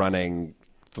 do a running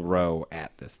throw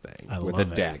at this thing I with a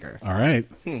love it. dagger. All right.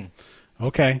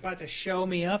 Okay. About to show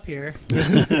me up here.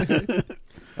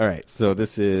 All right, so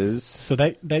this is... So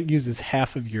that uses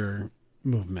half of your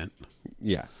movement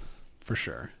Yeah. for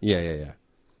sure. Yeah.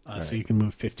 So you can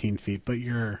move 15 feet, but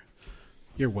you're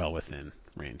well within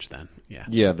range then. Yeah.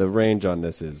 Yeah, the range on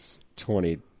this is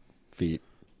 20 feet.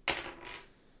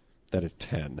 That is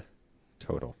 10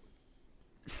 total.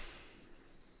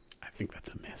 I think that's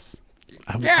a miss.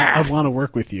 I want to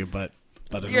work with you, but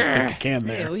I don't think I can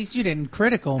Hey, there. at least you didn't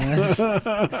critical miss.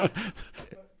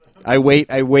 I wait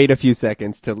a few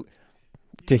seconds to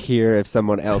hear if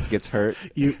someone else gets hurt.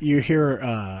 You hear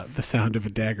the sound of a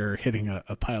dagger hitting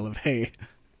a pile of hay,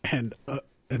 and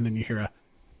then you hear a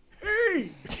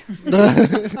 "Hey,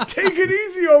 take it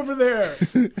easy over there"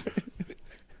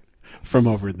 from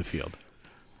over in the field.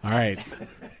 All right,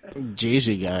 Jeez,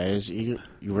 you guys, you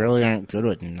really aren't good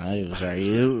with knives, are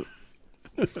you?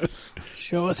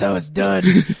 Show us how it's done.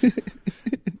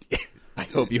 I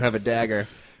hope you have a dagger.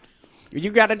 You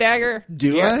got a dagger?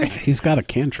 Do I? he's got a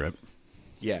cantrip.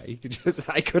 Yeah, you could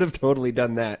I could have totally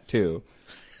done that too.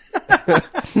 But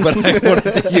I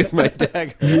wanted to use my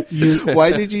dagger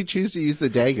Why did you choose to use the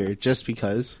dagger? Just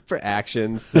because? for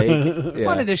action's sake. Yeah.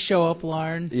 Wanted to show up,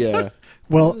 Larn. Yeah.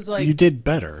 Well, It was like- you did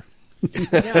better.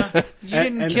 Yeah, you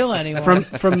didn't And kill anyone.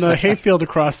 From the hayfield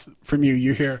across from you,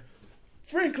 you hear,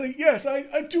 "Frankly, yes,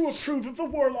 I do approve of the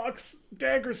warlock's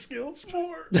dagger skills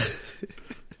more."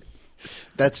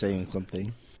 That's saying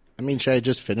something. I mean, should I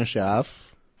just finish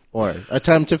off? Or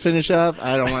attempt to finish off?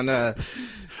 I don't want to...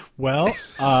 Well,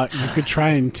 you could try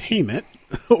and tame it,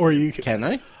 or you could, Can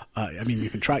I? I mean, you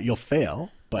can try. You'll fail,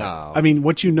 but Oh. I mean,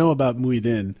 what you know about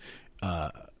Muidin,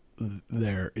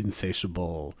 they're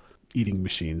insatiable eating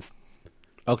machines.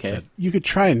 Okay. You could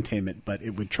try and tame it, but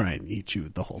it would try and eat you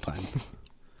the whole time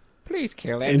Please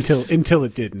kill it. until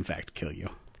it did, in fact, kill you.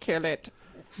 Kill it.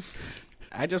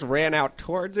 I just ran out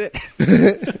towards it,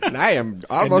 and I am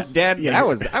almost dead. yeah,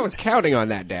 I was counting on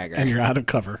that dagger. And you're out of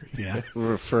cover. Yeah.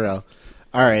 For real.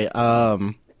 All right.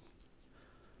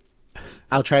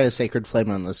 I'll try a Sacred Flame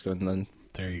on this one then.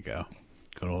 There you go.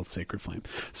 Good old Sacred Flame.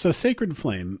 So Sacred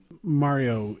Flame,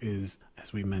 Mario is,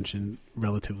 as we mentioned,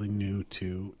 relatively new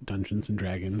to Dungeons and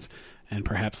Dragons, and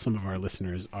perhaps some of our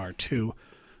listeners are too.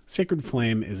 Sacred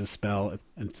Flame is a spell,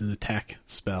 it's an attack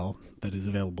spell that is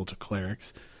available to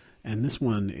clerics, and this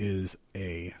one is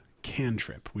a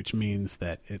cantrip, which means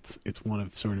that it's one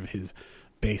of sort of his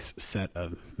base set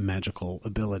of magical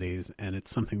abilities, and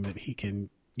it's something that he can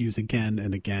use again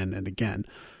and again and again,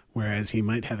 whereas he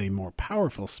might have a more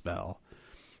powerful spell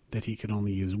that he can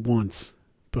only use once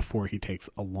before he takes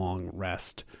a long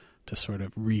rest to sort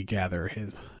of regather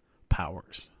his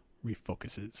powers,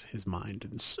 refocuses his mind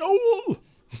and soul.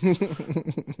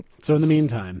 So in the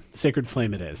meantime, Sacred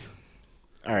Flame it is.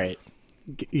 All right.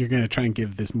 You're going to try and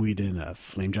give this Muidin a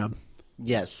flame job?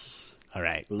 Yes. All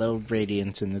right. Low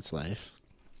radiance in its life.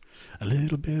 A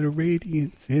little bit of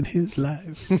radiance in his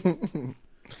life.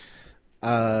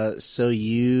 So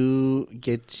you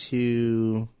get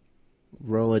to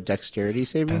roll a dexterity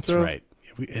saving That's throw? right.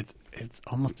 It's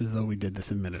almost as though we did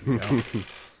this a minute ago.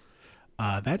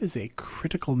 That is a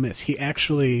critical miss. He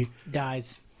actually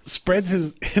Dies. spreads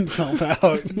himself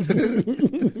out,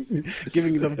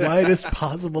 giving the widest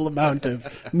possible amount of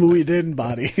Muidin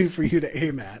body for you to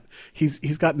aim at. He's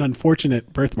got an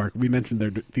unfortunate birthmark. We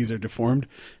mentioned these are deformed.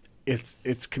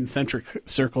 It's concentric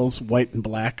circles, white and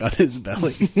black, on his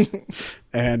belly,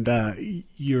 and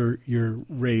your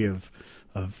ray of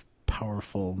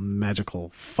powerful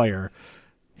magical fire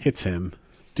hits him,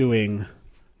 doing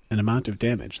an amount of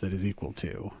damage that is equal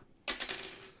to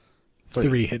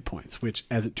 3 hit points, which,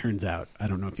 as it turns out, I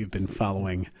don't know if you've been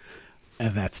following,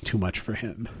 that's too much for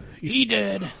him. He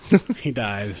did. He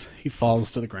dies. He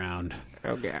falls to the ground.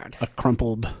 Oh, God. A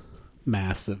crumpled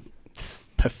mass of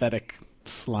pathetic,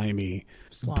 slimy,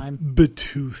 Slime.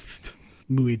 betoothed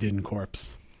Muidin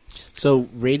corpse. So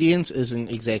radiance isn't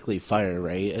exactly fire,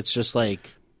 right? It's just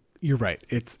like You're right.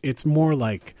 It's more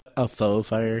like a faux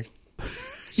fire.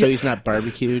 So he's not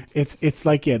barbecued. it's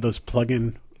like those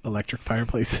plug-in electric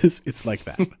fireplaces. It's like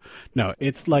that. No,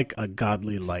 it's like a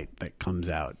godly light that comes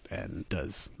out and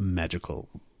does magical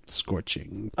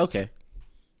scorching. Okay.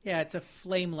 Yeah, it's a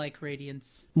flame-like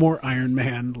radiance. More Iron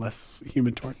Man, less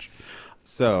Human Torch.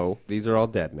 So, these are all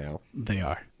dead now. They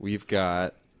are. We've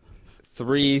got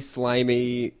 3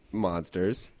 slimy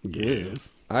monsters.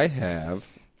 Yes. I have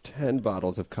 10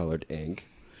 bottles of colored ink.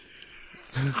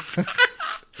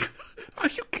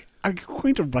 Are you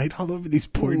going to write all over these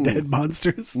poor dead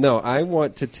monsters? No, I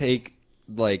want to take,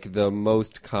 like, the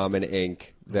most common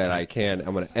ink that I can.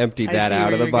 I'm going to empty I that see out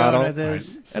where of the you're going bottle. with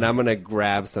this. And I'm going to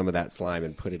grab some of that slime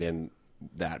and put it in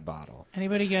that bottle.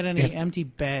 Anybody got any empty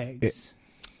bags?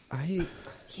 I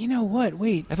You know what?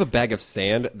 Wait. have a bag of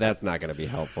sand. That's not going to be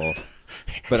helpful.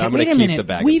 But I'm Wait going a to keep minute. the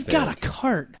bag We've of sand. got a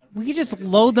cart. We could just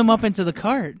load them up into the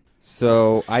cart.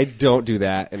 So I don't do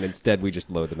that, and instead we just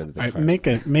load them into the All right,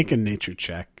 cart. make a nature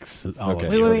check. All Okay.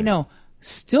 of Wait, you. wait, wait. No.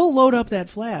 Still load up that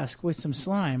flask with some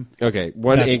slime. Okay,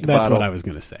 one ink That's bottle. what I was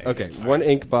going to say. Okay, one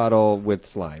ink bottle with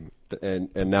slime, and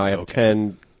now I have Okay.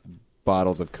 10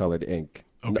 bottles of colored ink.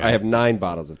 Okay. I have 9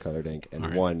 bottles of colored ink and All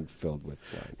right. 1 filled with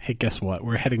slime. Hey, guess what?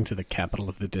 We're heading to the capital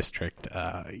of the district.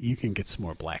 You can get some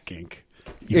more black ink.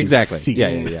 You can Exactly. see Yeah,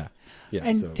 it. yeah.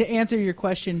 And so. to answer your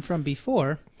question from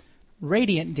before,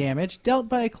 radiant damage dealt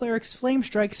by a cleric's flame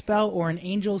strike spell or an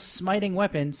angel's smiting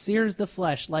weapon sears the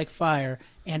flesh like fire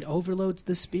and overloads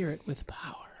the spirit with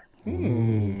power.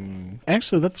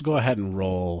 Actually, let's go ahead and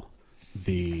roll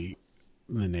the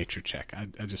nature check.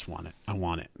 I just want it. I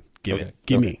want it. Give Okay. it.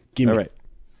 Give Okay. me. Give All me. right,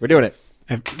 we're doing it.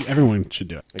 Everyone should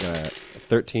do it. I got a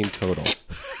 13 total.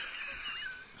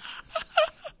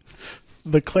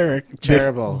 The cleric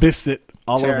Terrible. biffs it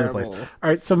all over the Terrible. place. All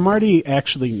right, so Marty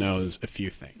actually knows a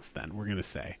few things. Then we're going to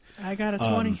say I got a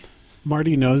 20.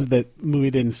 Marty knows that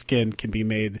Muidin skin can be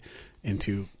made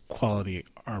into quality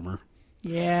armor.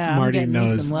 Yeah, I'm Marty getting me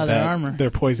knows some leather that armor. their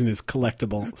poison is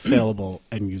collectible, saleable,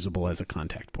 and usable as a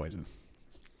contact poison.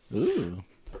 Ooh.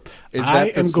 Is I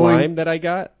that the am slime going- that I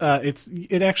got?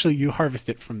 It actually you harvest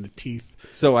it from the teeth.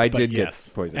 So I But did yes,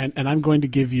 get poison. and I'm going to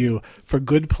give you, for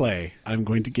good play, I'm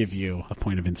going to give you a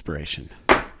point of inspiration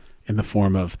in the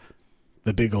form of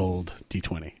the big old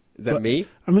D20. Is that me?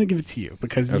 I'm going to give it to you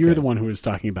because Okay. you're the one who was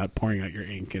talking about pouring out your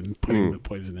ink and putting the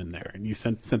poison in there, and you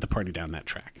sent the party down that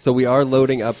track. So we are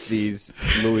loading up these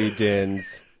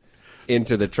Muidins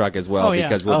into the truck as well Oh, yeah.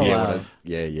 because we'll be Oh, able wow.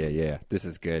 to. Yeah. This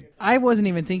is good. I wasn't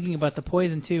even thinking about the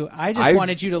poison, too. I just I-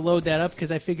 wanted you to load that up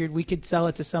because I figured we could sell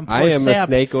it to some poor I am a sap,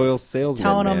 snake oil salesman.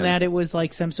 telling them man. that it was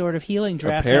like some sort of healing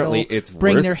draft Apparently that'll it's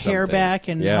bring worth their hair something. back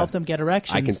and Yeah. help them get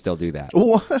erections. I can still do that.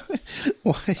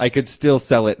 What? I could still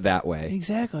sell it that way.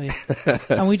 Exactly.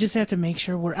 And we just have to make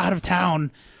sure we're out of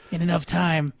town in enough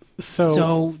time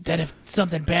so that if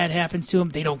something bad happens to them,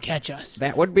 they don't catch us.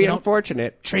 That would be We don't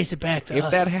unfortunate trace it back to if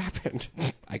us. that happened.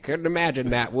 I couldn't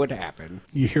imagine that would happen.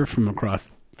 you hear from across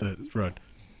the road.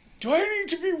 Do I need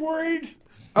to be worried?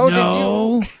 Oh,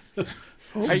 No. did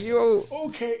you? Are you?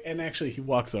 Okay, and actually he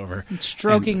walks over.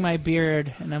 Stroking my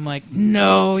beard, and I'm like,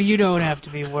 no, you don't have to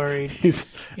be worried. He's,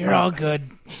 You're all good.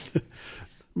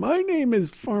 my name is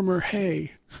Farmer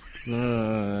Hay.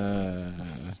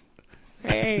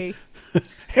 Hey.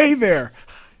 Hey there.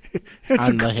 It's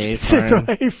On the hay It's a farm.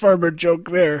 hay farmer joke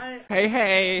there.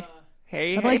 Hey.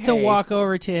 I'd like to walk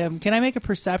over to him. Can I make a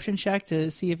perception check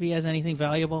to see if he has anything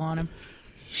valuable on him?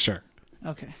 Sure.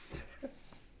 Okay.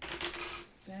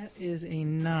 That is a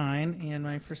 9, and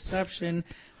my perception,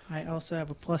 I also have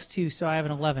a +2, so I have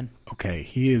an 11. Okay,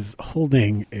 he is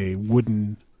holding a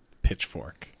wooden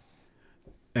pitchfork,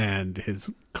 and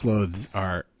his clothes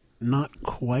are not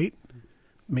quite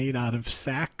made out of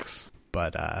sacks,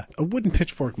 but a wooden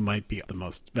pitchfork might be the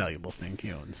most valuable thing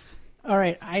he owns. All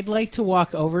right, I'd like to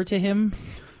walk over to him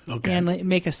Okay. and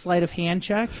make a sleight of hand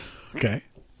check. Okay.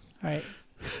 All right.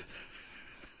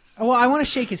 Well, I want to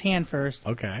shake his hand first.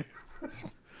 Okay.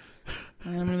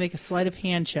 I'm going to make a sleight of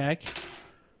hand check.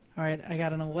 All right, I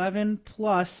got an 11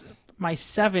 plus my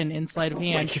 7 in sleight of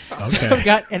hand. So Okay. I've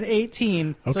got an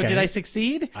 18. So Okay. did I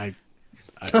succeed? I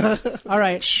All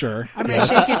right. sure. I'm going to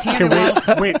shake his hand.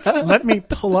 Okay, wait. Let me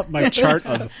pull up my chart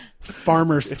of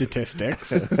farmer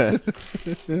statistics.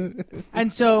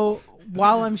 And so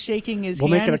while I'm shaking his We'll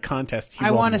hand, make it a contest. He I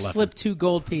rolled want to an 11. slip 2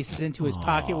 gold pieces into his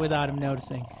pocket without him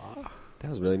noticing. That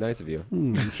was really nice of you.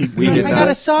 He We did I not. got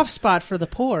a soft spot for the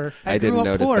poor. I grew didn't up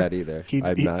notice poor. that either.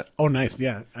 I'm not. Oh, nice.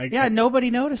 Yeah. Yeah,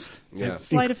 nobody noticed. Yeah.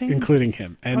 Sleight of hand. Including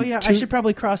him. And Oh, yeah, I should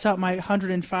probably cross out my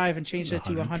 105 and change that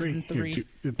to 103. 103. Here,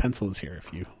 the pencil is here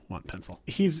if you want pencil.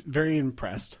 He's very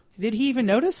impressed Did he even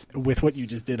notice? with what you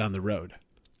just did on the road.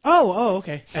 Oh,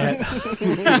 okay.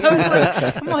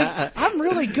 I'm like, I'm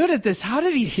really good at this. How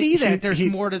did he see that? There's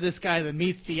he's- more to this guy than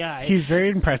meets the eye. He's very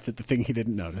impressed at the thing he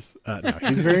didn't notice. No,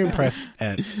 he's very impressed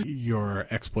at your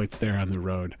exploits there on the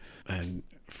road and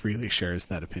freely shares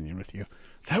that opinion with you.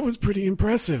 That was pretty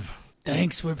impressive.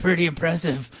 Thanks, we're pretty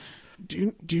impressive.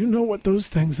 Do you know what those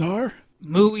things are?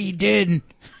 Mooey did.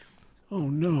 Oh,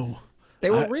 no.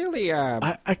 They were really.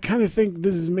 I kind of think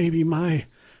this is maybe my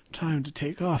time to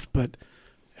take off, but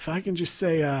if I can just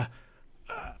say,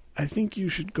 I think you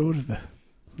should go to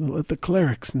let the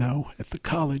clerics know at the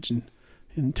college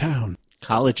in town.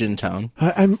 College in town.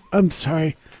 I'm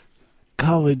sorry,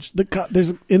 college.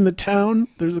 There's in the town.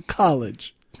 There's a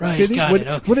college. Right, City. got would, it,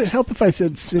 okay. would it help if I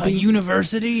said A city?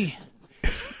 university?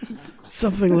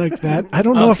 Something like that. I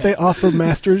don't know if Okay. they offer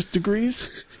master's degrees.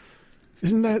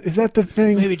 Is that the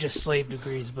thing? Maybe just slave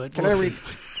degrees, but Can we'll I see. read?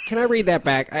 Can I read that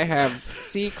back? I have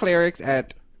C clerics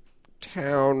at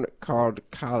town called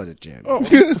Collagen.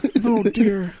 Oh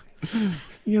dear.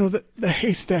 You know, the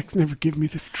haystacks never give me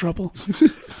this trouble.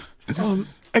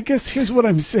 I guess here's what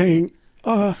I'm saying.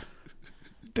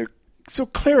 So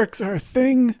clerics are a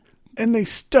thing, and they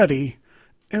study.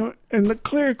 And the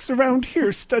clerics around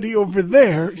here study over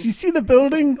there. You see the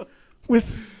building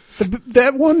with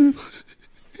that one?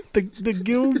 The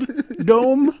guild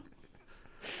dome?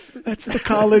 That's the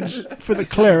college for the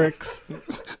clerics.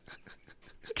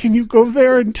 Can you go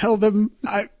there and tell them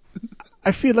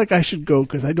I feel like I should go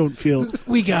because I don't feel...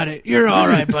 We got it. You're all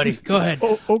right, buddy. Go ahead.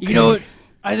 Oh, okay. You know what?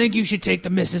 I think you should take the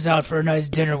missus out for a nice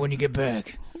dinner when you get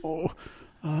back.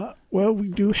 Well, we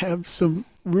do have some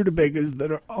rutabagas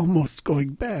that are almost going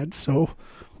bad, so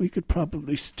we could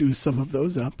probably stew some of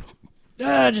those up.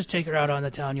 Just take her out on the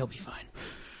town. You'll be fine.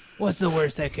 What's the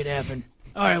worst that could happen?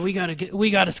 All right, we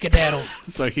gotta skedaddle.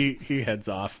 So he heads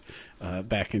off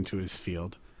back into his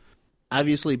field.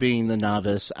 Obviously, being the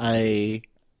novice, I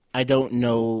don't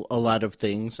know a lot of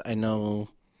things. I know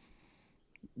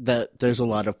that there's a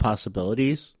lot of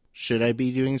possibilities. Should I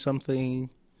be doing something?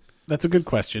 That's a good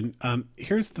question.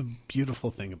 Here's the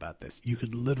beautiful thing about this. You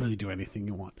could literally do anything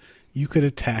you want. You could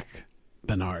attack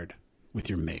Bernard with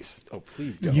your mace. Oh,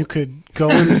 please don't. You could go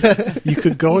and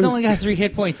He's only got 3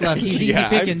 hit points left. He's easy I'm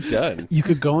pickings. done. you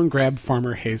could go and grab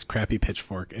Farmer Hayes' crappy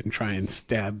pitchfork and try and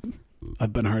stab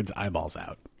Bernard's eyeballs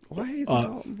out. Why is it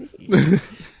all me?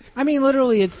 I mean,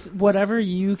 literally, it's whatever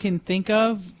you can think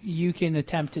of, you can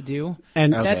attempt to do.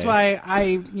 And Okay. That's why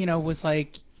I, was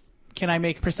like, can I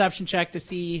make a perception check to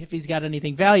see if he's got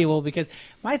anything valuable? Because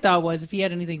my thought was if he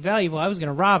had anything valuable, I was going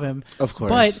to rob him. Of course.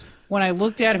 But when I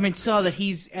looked at him and saw that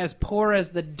he's as poor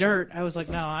as the dirt, I was like,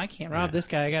 no, I can't rob this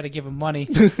guy. I got to give him money.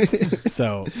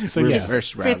 so Reverse yes.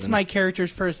 Fits robbing. my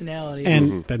character's personality.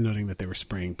 And then noting that they were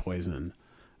spraying poison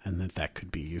and that could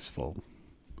be useful.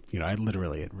 I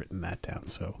literally had written that down.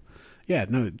 So, yeah,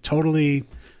 no, totally.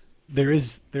 There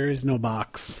is no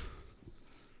box.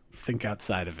 Think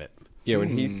outside of it. Yeah, when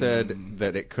he said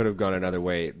that it could have gone another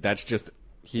way, that's just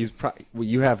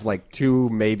you have like 2,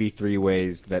 maybe 3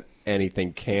 ways that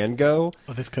anything can go.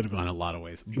 Oh, this could have gone a lot of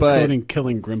ways, But- including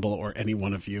killing Grimble or any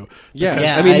one of you. Yeah,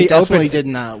 Yeah, I mean, the definitely open, did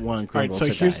not want All right, Grimble so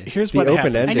to here's die. here's the what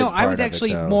happened. open-ended I know I part was of it,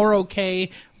 actually though. more okay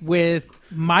with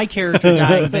my character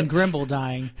dying than Grimble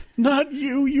dying. Not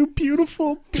you, you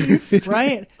beautiful beast.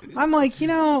 Right? I'm like,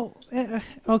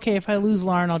 okay, if I lose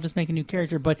Larn, I'll just make a new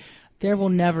character, but there will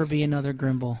never be another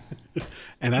Grimble.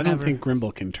 And I don't Never. think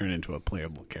Grimble can turn into a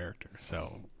playable character.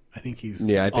 So I think he's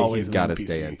Yeah, I think always he's an got to NPC.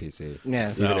 stay NPC. Yeah.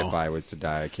 Even So- if I was to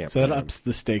die, I can't. So that play him. ups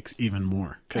the stakes even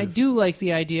more. 'cause- I do like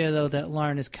the idea, though, that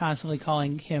Larn is constantly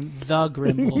calling him the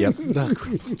Grimble.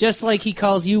 Yep. Just like he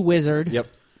calls you Wizard. Yep.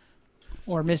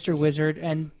 or Mr. Wizard,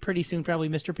 and pretty soon probably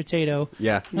Mr. Potato.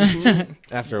 Yeah.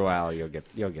 After a while, you'll get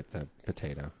the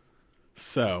potato.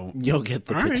 So, You'll get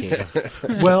the all right.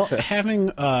 potato. Well,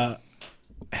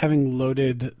 having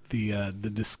loaded the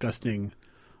disgusting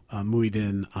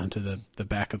muidin onto the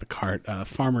back of the cart,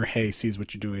 Farmer Hay sees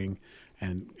what you're doing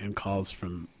and calls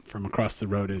from across the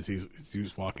road as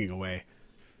he's walking away.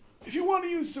 If you want to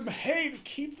use some hay to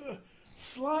keep the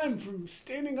slime from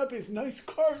standing up his nice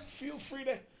cart, feel free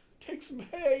to take some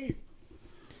hay.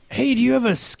 Hey, do you have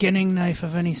a skinning knife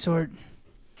of any sort?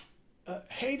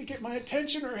 Hay to get my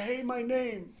attention or hay my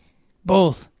name?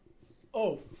 Both.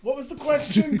 Oh, what was the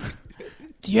question?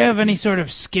 Do you have any sort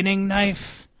of skinning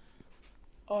knife?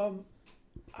 I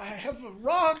have a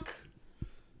rock.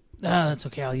 That's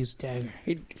okay. I'll use a dagger.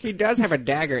 He does have a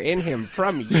dagger in him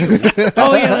from you.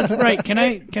 Oh yeah, that's right. Can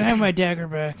I have my dagger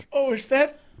back? Oh, is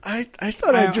that? I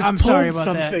thought I just I'm pulled sorry about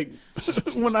something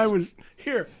when I was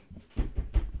here.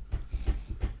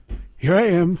 Here I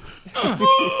am.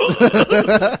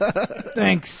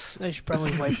 Thanks. I should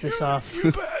probably wipe this off.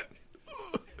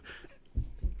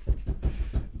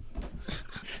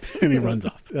 And he runs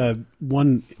off.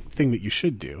 One thing that you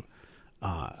should do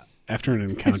after an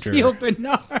encounter, Seal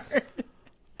Bernard.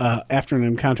 after an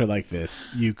encounter like this,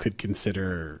 you could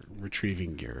consider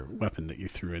retrieving your weapon that you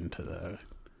threw into the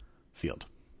field.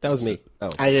 That was me.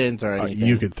 Oh, I didn't throw anything.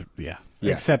 You could, yeah.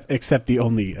 Yeah. Except the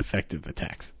only effective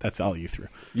attacks. That's all you threw.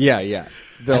 yeah.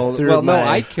 threw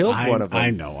I killed one of them. I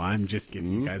know. I'm just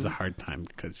giving you guys a hard time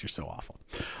because you're so awful.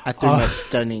 I threw my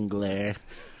stunning glare.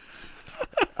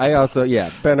 I also,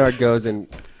 Bernard goes and,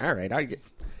 all right,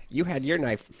 you had your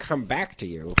knife come back to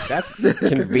you. That's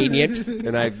convenient.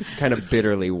 And I kind of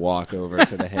bitterly walk over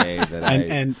to the hay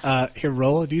that here,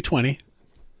 roll a d20.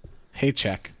 Hay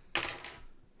check.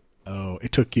 Oh,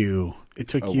 it took you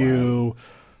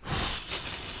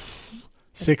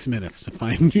 6 minutes to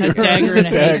find your A dagger in a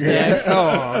haystack.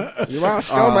 Oh, you all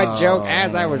stole my joke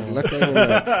as I was looking.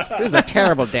 This is a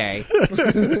terrible day.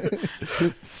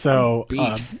 So,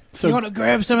 You want to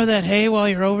grab some of that hay while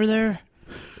you're over there?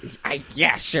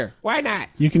 Yeah, sure. Why not?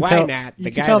 you can Why tell not? you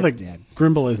The can guy tell that's that dead.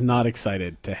 Grimble is not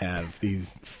excited to have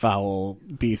these foul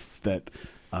beasts that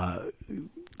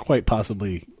quite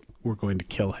possibly were going to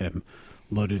kill him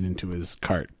loaded into his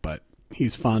cart, but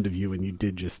he's fond of you and you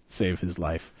did just save his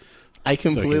life. I So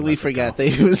he completely let it forgot go. that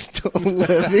he was still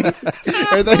living,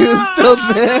 or that he was still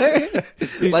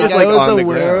there. Like just, I was on the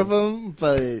aware of ground.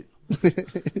 him,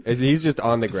 but He's just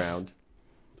on the ground.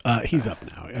 He's up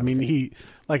now. I mean,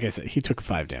 like I said, he took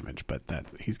 5 damage, but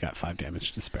he's got 5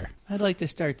 damage to spare. I'd like to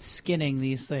start skinning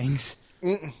these things.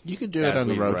 you could do it As on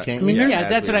the we road, ride. can't I mean, you? they're- Yeah, as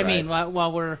that's we what I ride. mean.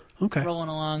 While we're Okay. rolling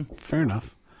along. Fair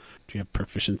enough. Do you have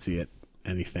proficiency at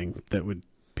anything that would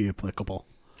be applicable?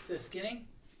 So skinning?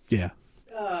 Yeah.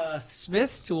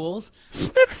 Smith's tools.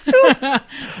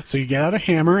 So you get out a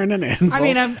hammer and an anvil. I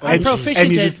mean, I'm and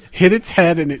proficient you at- just hit its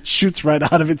head and it shoots right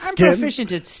out of its I'm skin.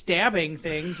 proficient at stabbing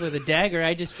things with a dagger.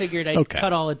 I just figured I'd Okay.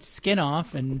 cut all its skin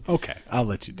off and Okay, I'll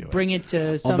let you do it. bring it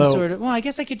to some Although- sort of... Well, I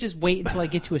guess I could just wait until I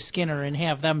get to a skinner and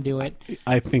have them do it.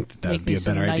 I think that Make would be me a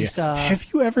some better nice, idea. Have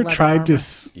you ever leather tried armor.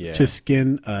 Yeah. to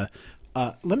skin?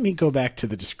 Let me go back to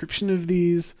the description of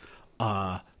these.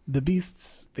 The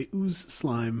beasts, they ooze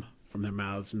slime from their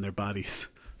mouths and their bodies.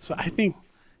 So I think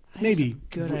maybe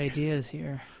Good ideas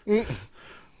here.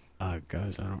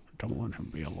 guys, I don't want him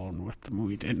to be alone with the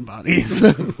movie dead bodies.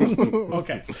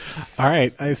 Okay. All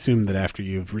right. I assume that after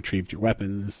you've retrieved your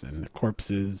weapons and the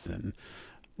corpses and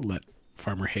let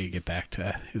Farmer Hay get back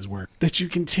to his work, that you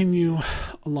continue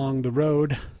along the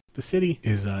road. The city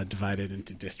is divided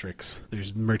into districts.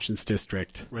 There's the Merchants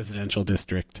District, Residential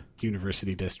District,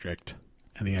 University District,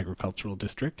 and the Agricultural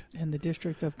District. In the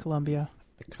District of Columbia.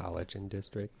 The college and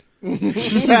district.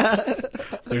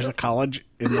 There's a college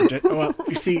in the... Well,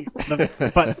 you see,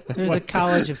 but... There's a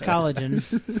College of Collagen.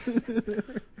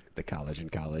 The college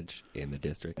and college in the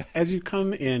district. As you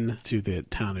come in to the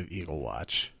town of Eagle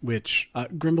Watch, which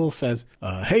Grimble says,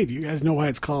 hey, do you guys know why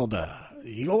it's called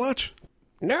Eagle Watch?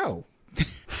 No.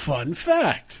 Fun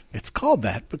fact. It's called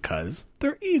that because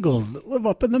they're eagles that live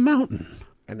up in the mountain.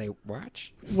 And they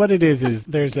watch? What it is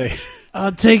there's a...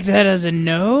 I'll take that as a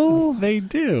no. They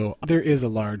do. There is a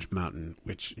large mountain,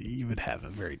 which you would have a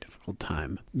very difficult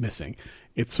time missing.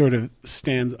 It sort of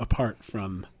stands apart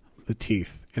from the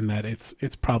teeth in that it's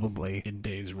probably a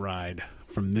day's ride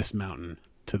from this mountain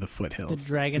to the foothills. The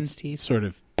dragon's It's teeth. sort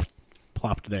of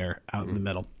plopped there out in the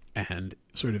middle, and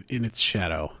sort of in its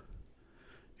shadow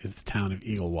is the town of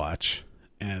Eagle Watch.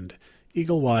 And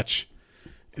Eagle Watch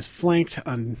is flanked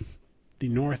on the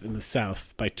north and the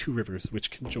south by 2 rivers, which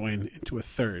can join into a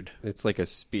third. It's like a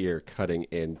spear cutting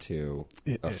into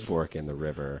It a is. fork in the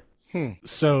river.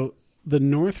 So the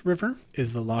North River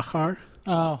is the Lachar.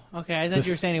 Oh, okay. I thought you were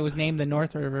This- saying it was named the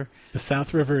North River. The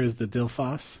South River is the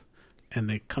Dilphos, and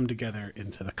they come together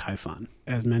into the Kaifon.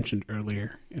 As mentioned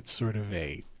earlier, it's sort of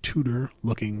a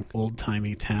Tudor-looking,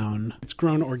 old-timey town. It's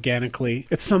grown organically.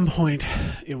 At some point,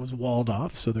 it was walled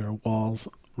off, so there are walls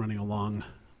running along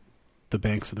the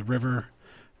banks of the river,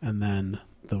 and then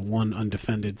the one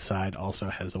undefended side also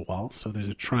has a wall. So there's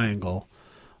a triangle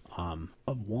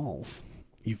of walls.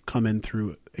 You've come in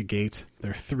through a gate.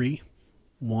 There are 3.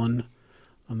 One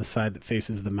on the side that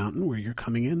faces the mountain where you're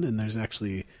coming in, and there's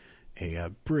actually a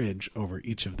bridge over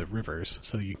each of the rivers,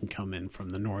 so you can come in from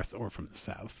the north or from the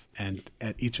south. And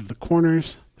at each of the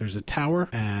corners, there's a tower,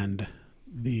 and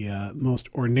the most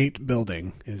ornate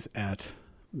building is at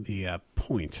the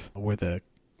point where the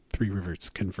 3 rivers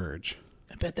converge.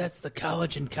 I bet that's the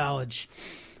college in college.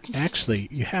 Actually,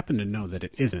 you happen to know that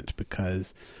it isn't,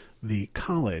 because the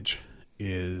college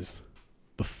is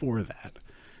before that.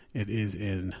 It is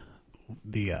in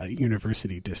the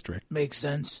university district. Makes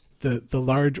sense. The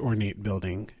large ornate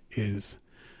building is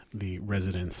the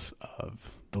residence of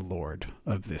the lord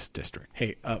of this district.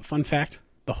 Hey, fun fact,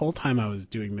 the whole time I was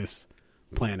doing this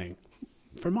planning,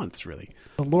 for months really,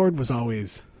 the lord was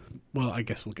always, well, I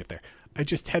guess we'll get there. I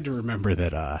just had to remember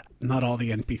that not all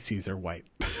the NPCs are white.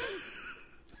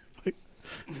 It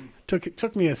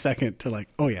took me a second to like,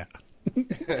 oh yeah,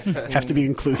 have to be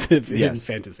inclusive in Yes.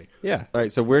 fantasy. Yeah. All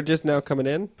right, so we're just now coming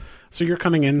in? So you're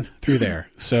coming in through there.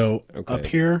 So Okay. up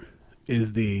here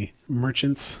is the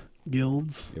merchants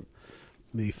guilds, Yep.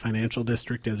 the financial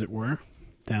district, as it were.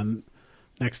 Down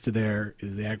next to there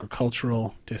is the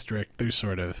agricultural district. There's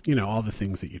sort of, all the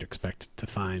things that you'd expect to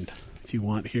find. If you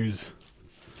want, here's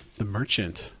the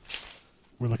merchant.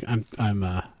 We're looking.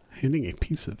 I'm handing a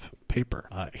piece of paper.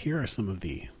 Here are some of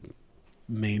the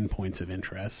main points of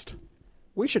interest.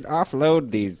 We should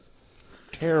offload these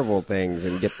terrible things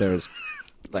and get those,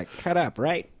 cut up,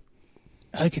 right?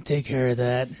 I could take care of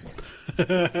that.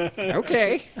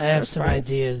 Okay. I have That's some fine.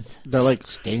 ideas. They're like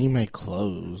staining my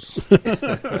clothes.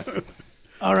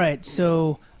 All right,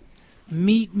 so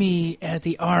meet me at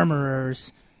the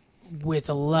armorer's with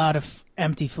a lot of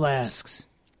empty flasks.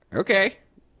 Okay.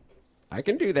 I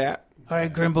can do that. All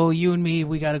right, Grimble, you and me,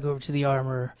 we got to go over to the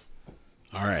armorer.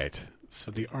 All right. So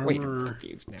the Wait, I'm armor.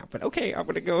 confused now. But okay, I'm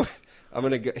going to go.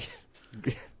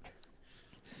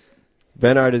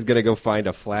 Bernard is going to go find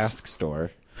a flask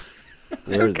store.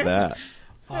 Where's that?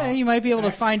 You might be able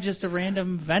to find just a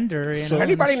random vendor. So- on the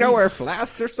Anybody know street. where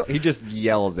flasks are sold? He just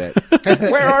yells it.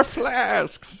 Where are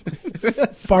flasks?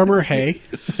 Farmer Hay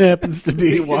happens to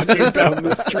be walking down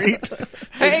the street,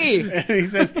 Hey! and he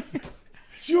says,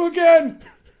 "It's you again.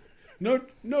 No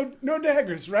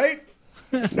daggers, right?"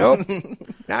 Nope.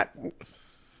 Not.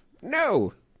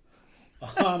 No.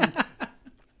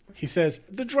 He says,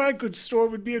 "The dry goods store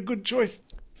would be a good choice."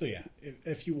 So yeah,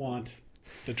 if you want,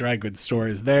 the dry goods store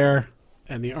is there,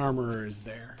 and the armorer is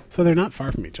there. So they're not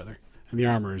far from each other, and the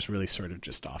armorer is really sort of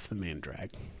just off the main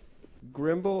drag.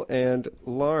 Grimble and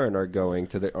Larn are going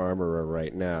to the armorer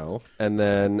right now. And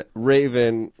then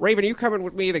Raven, are you coming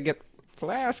with me to get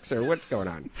flasks, or what's going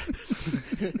on?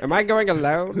 Am I going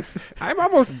alone? I'm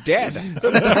almost dead.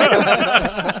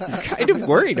 I'm kind of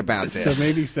worried about this. So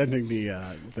maybe sending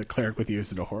the cleric with you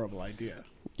isn't a horrible idea.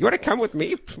 You want to come with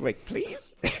me,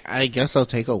 please? I guess I'll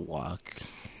take a walk.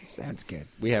 Sounds good.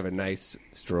 We have a nice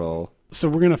stroll. So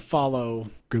we're going to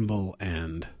follow Grimble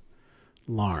and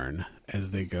Larn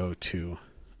as they go to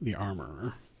the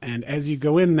armorer. And as you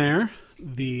go in there,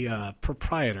 the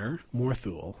proprietor,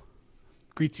 Morthul,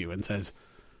 greets you and says,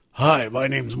 "Hi, my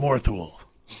name's Morthul."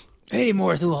 Hey,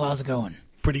 Morthul, how's it going?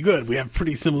 Pretty good. We have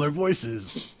pretty similar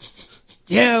voices.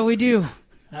 Yeah, we do.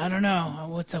 I don't know.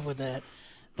 What's up with that?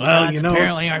 Well, Gods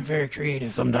apparently aren't very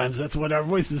creative. sometimes that's what our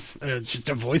voices, just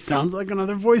a voice sounds like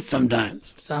another voice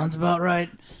sometimes. Sounds about right.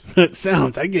 It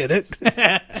sounds, I get it.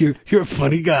 You're a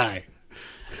funny guy.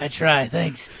 I try,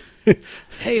 thanks.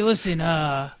 Hey, listen, do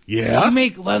Yeah? you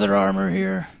make leather armor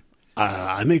here?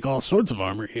 I make all sorts of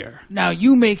armor here. Now,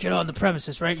 you make it on the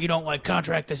premises, right? You don't,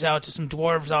 contract this out to some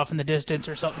dwarves off in the distance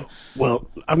or something? Well,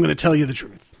 I'm going to tell you the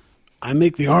truth. I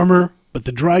make the armor, but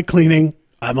the dry cleaning,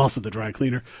 I'm also the dry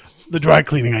cleaner. The dry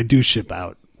cleaning I do ship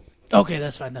out. Okay,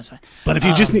 that's fine. But if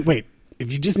you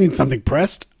just need something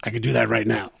pressed, I could do that right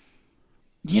now.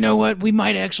 You know what? We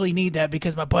might actually need that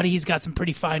because my buddy, he's got some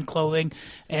pretty fine clothing,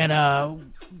 and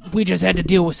we just had to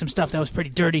deal with some stuff that was pretty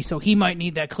dirty, so he might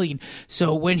need that clean.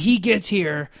 So when he gets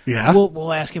here, Yeah?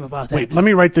 we'll ask him about that. Wait, let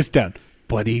me write this down.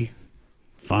 Buddy,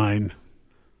 fine,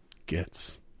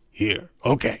 gets here.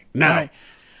 Okay, now.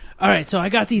 All right, so I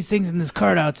got these things in this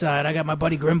cart outside. I got my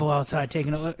buddy Grimble outside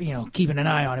keeping an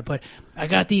eye on it. But I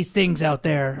got these things out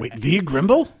there. Wait, the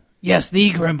Grimble? Yes, the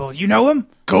Grimble. You know him?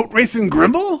 Goat racing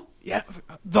Grimble? Yeah,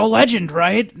 the legend,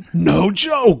 right? No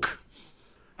joke.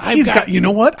 He's got, you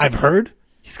know what? I've heard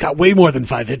he's got way more than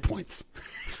 5 hit points.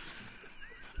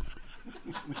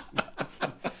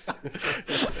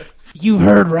 You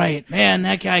heard right. Man,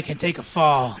 that guy can take a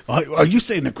fall. Are you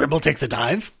saying the Grimble takes a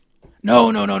dive? No.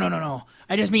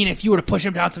 I just mean if you were to push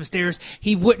him down some stairs,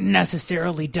 he wouldn't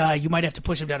necessarily die. You might have to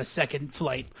push him down a second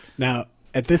flight. Now,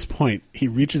 at this point, he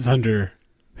reaches under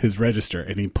his register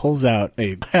and he pulls out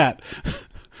a hat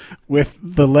with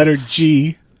the letter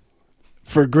G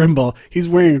for Grimble. He's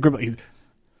wearing a Grimble.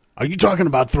 Are you talking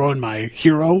about throwing my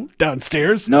hero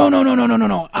downstairs? No. You're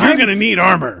gonna need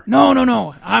armor.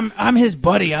 No. I'm his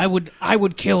buddy. I would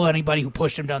kill anybody who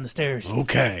pushed him down the stairs.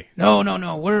 Okay.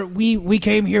 No. We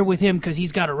came here with him because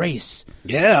he's got a race.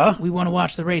 Yeah. We want to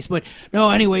watch the race. But no,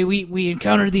 anyway, we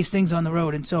encountered these things on the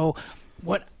road, and so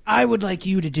what I would like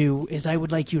you to do is I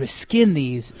would like you to skin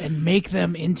these and make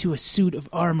them into a suit of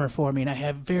armor for me, and I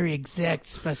have very exact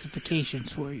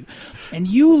specifications for you. And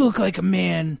you look like a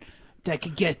man that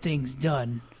could get things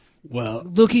done. Well,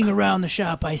 looking around the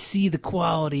shop, I see the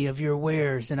quality of your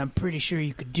wares, and I'm pretty sure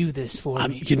you could do this for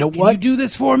me. You know Can what? you do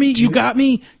this for me? You got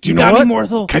me? You got me,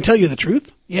 Morthel? Can I tell you the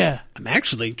truth? Yeah. I'm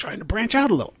actually trying to branch out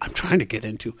a little. I'm trying to get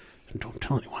into, and don't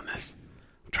tell anyone this,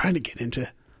 I'm trying to get into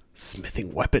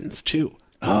smithing weapons, too.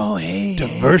 Oh, hey.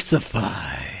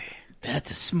 Diversify.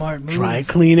 That's a smart move. Dry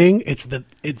cleaning, it's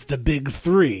the big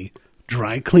 3.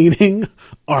 Dry cleaning,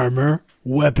 armor,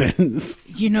 weapons.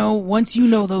 You know, once you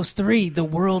know those 3, the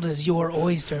world is your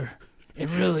oyster. It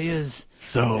really is.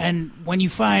 So, and when you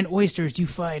find oysters, you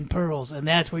find pearls, and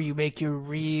that's where you make your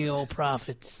real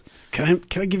profits. Can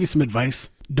I give you some advice?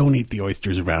 Don't eat the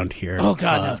oysters around here. Oh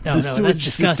God, no, the that's sewage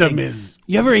disgusting. system is.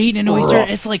 You ever eaten an oyster? rough.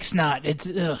 It's like snot. It's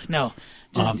no.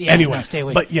 Just, Anyway, no, stay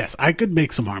away. but yes, I could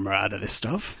make some armor out of this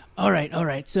stuff. All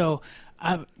right. So,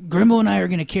 Grimble and I are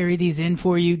going to carry these in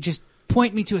for you. Just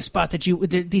point me to a spot that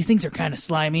these things are kind of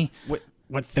slimy.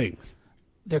 What things?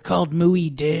 They're called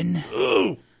Mooey Din.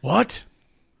 Ooh, what?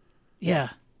 Yeah.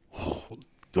 Oh,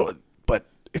 but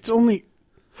it's only.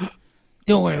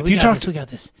 Don't worry, we got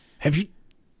this. Have you?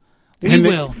 We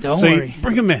will. Don't worry.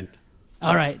 Bring them in.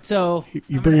 All right, so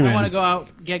you bring him in. I want to go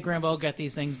out, get Grimble, get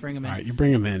these things, bring him in. All right, you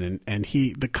bring him in, and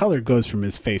the color goes from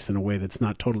his face in a way that's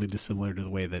not totally dissimilar to the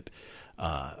way that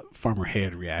Farmer Hay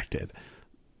had reacted.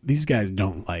 These guys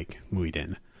don't like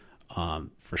Muidin,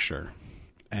 for sure.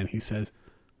 And he says,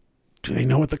 "Do they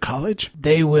know at the college?"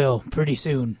 They will pretty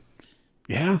soon.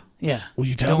 Yeah. Yeah. Will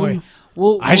you tell them?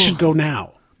 I should go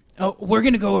now. Oh, we're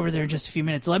going to go over there in just a few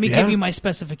minutes. Let me give you my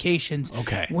specifications.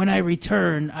 Okay. When I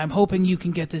return, I'm hoping you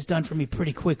can get this done for me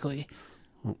pretty quickly.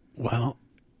 Well,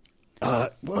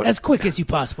 as quick as you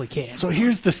possibly can. So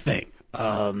here's the thing.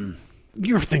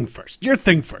 Your thing first. Your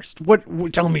thing first.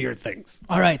 What? Tell me your things.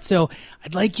 All right. So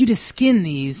I'd like you to skin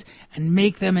these and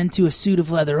make them into a suit of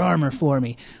leather armor for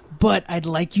me. But I'd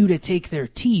like you to take their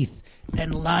teeth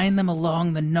and line them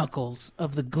along the knuckles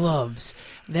of the gloves.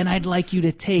 Then I'd like you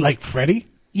to take... Like Freddy?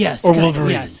 Yes. Or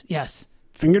Wolverine? Yes.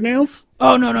 Fingernails?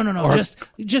 Oh, no. Or...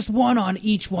 Just one on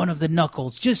each one of the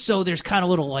knuckles, just so there's kind of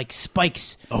little, like,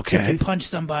 spikes. Okay. So if you punch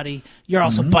somebody, you're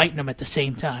also biting them at the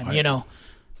same time, right. You know?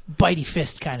 Bitey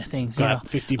fist kind of things.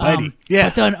 Fisty bitey. Yeah.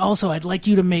 But then also, I'd like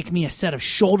you to make me a set of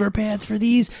shoulder pads for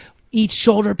these. Each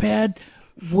shoulder pad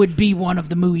would be one of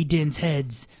the Mooey Din's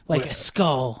heads, like a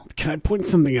skull. Can I point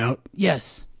something out?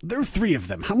 Yes. There are 3 of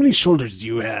them. How many shoulders do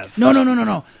you have?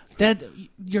 No. That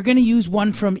you're going to use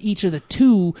one from each of the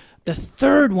 2. The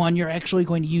third one you're actually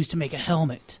going to use to make a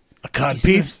helmet. A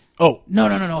codpiece? Oh. No,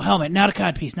 helmet. Not a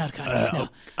codpiece. No.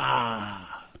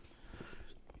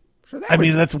 So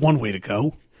that's one way to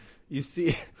go. You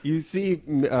see,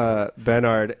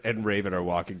 Bernard and Raven are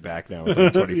walking back now with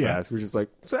like 20 fast. We're just like,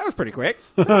 so that was pretty quick.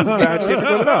 That was not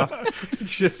difficult at all.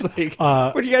 It's just like,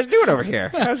 what are you guys doing over here?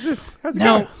 How's it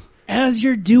going? As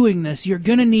you're doing this, you're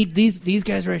going to need these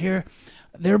guys right here.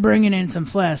 They're bringing in some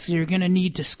flasks. You're going to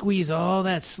need to squeeze all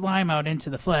that slime out into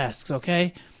the flasks,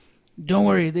 okay? Don't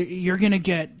worry. You're going to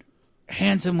get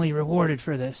handsomely rewarded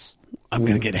for this. I'm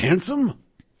going to get handsome?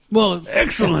 Well,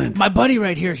 excellent. My buddy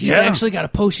right here, he's actually got a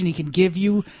potion he can give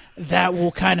you that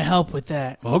will kind of help with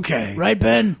that. Okay. Right,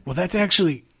 Ben? Well, that's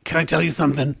actually... Can I tell you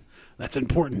something? That's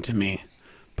important to me.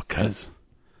 Because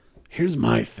here's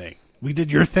my thing. We did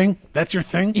your thing? That's your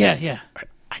thing? Yeah.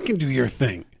 I can do your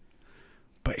thing.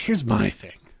 But here's my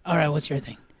thing. All right, what's your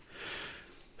thing?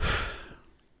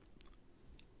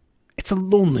 It's a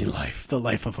lonely life, the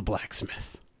life of a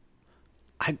blacksmith.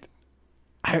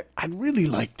 I'd really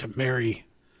like to marry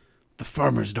the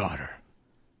farmer's daughter.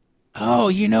 Oh,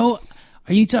 are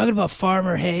you talking about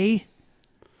Farmer Hay?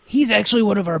 He's actually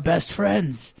one of our best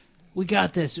friends. We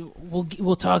got this.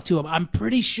 We'll talk to him. I'm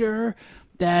pretty sure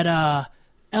that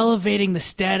elevating the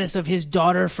status of his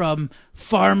daughter from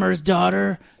farmer's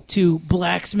daughter to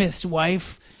blacksmith's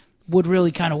wife would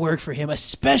really kind of work for him,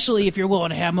 especially if you're willing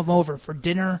to have him over for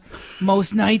dinner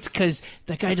most nights, because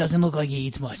that guy doesn't look like he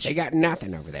eats much. They got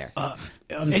nothing over there.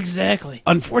 Exactly.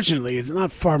 Unfortunately, it's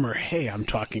not Farmer Hay I'm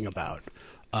talking about.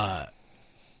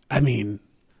 I mean,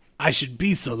 I should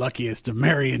be so lucky as to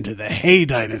marry into the Hay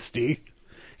dynasty.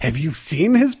 Have you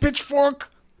seen his pitchfork?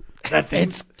 That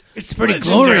thing's It's pretty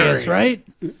legendary. glorious, right?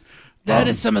 That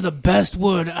is some of the best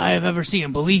wood I have ever seen.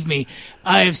 And believe me,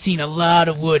 I have seen a lot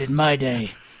of wood in my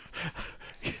day.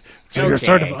 So you're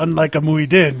sort of Okay. unlike a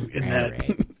Muidin in All that.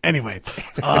 right. Anyway,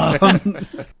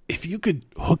 if you could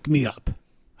hook me up,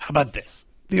 how about this?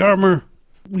 The armor,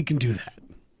 we can do that.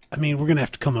 I mean, we're going to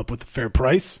have to come up with a fair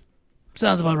price,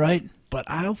 Sounds about right. but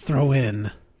I'll throw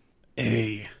in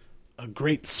a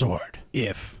great sword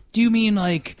if... Do you mean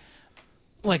like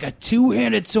a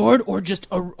two-handed sword, or just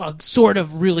a sword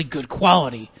of really good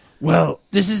quality? Well,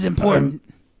 This is important.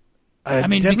 I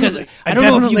mean, definitely- because I don't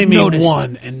know if definitely you've mean noticed,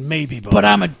 one and maybe both. but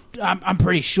I'm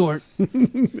pretty short.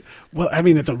 Well, I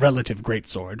mean, it's a relative great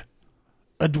sword.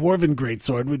 A dwarven great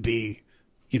sword would be,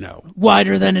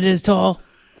 Wider than it is tall.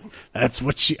 that's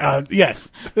what she.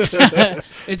 Yes,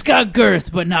 It's got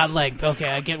girth, but not length. Okay,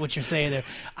 I get what you're saying there.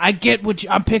 I get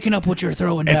I'm picking up what you're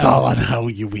throwing down. it's all on how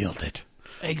you wield it.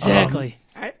 Exactly.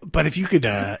 But if you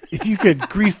could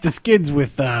grease the skids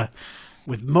with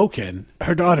Moken,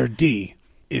 her daughter Dee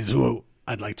is who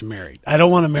I'd like to marry. I don't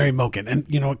want to marry Moken, and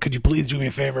you know what? Could you please do me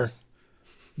a favor?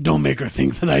 Don't make her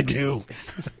think that I do.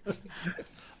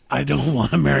 I don't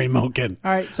want to marry Moken.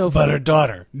 All right, so But her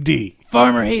daughter Dee.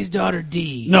 Farmer Hay's daughter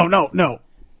Dee. No.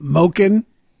 Moken,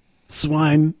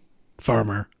 swine,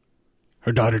 farmer,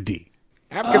 her daughter Dee.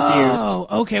 I'm confused. Oh,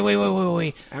 okay.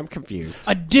 Wait. I'm confused.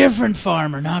 A different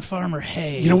farmer, not Farmer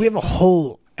Hay. We have a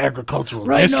whole agricultural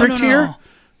Right, no, district no. here.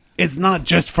 It's not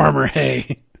just Farmer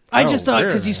Hay. I just thought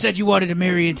because really? you said you wanted to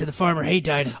marry into the Farmer Hay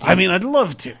dynasty. I mean, I'd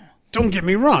love to. Don't get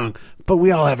me wrong, but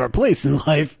we all have our place in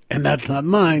life, and that's not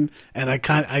mine. And I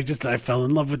fell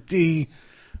in love with Dee.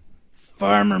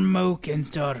 Farmer Moken's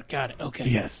daughter. Got it. Okay.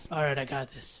 Yes. All right, I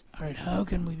got this. All right, how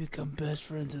can we become best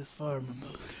friends with Farmer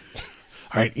Moken?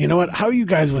 All right, you know what? How are you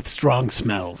guys with strong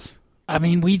smells? I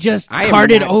mean, we just I am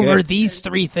carted not over good. these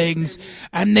three things,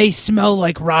 and they smell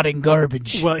like rotting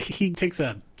garbage. Well, he takes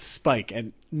a spike,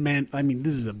 and man, I mean,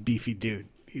 this is a beefy dude.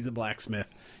 He's a blacksmith.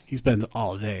 He spends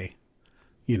all day,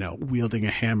 wielding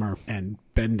a hammer and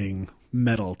bending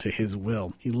metal to his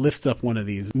will. He lifts up one of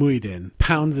these Muidin,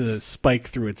 pounds a spike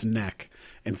through its neck,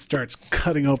 and starts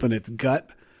cutting open its gut.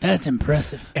 That's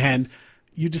impressive. And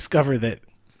you discover that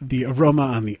the aroma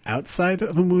on the outside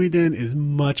of a Muidin is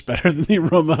much better than the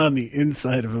aroma on the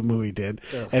inside of a Muidin,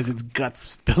 as its guts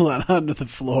spill out onto the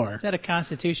floor. Is that a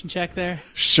constitution check there?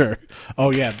 Sure.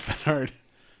 Oh, yeah, Bernard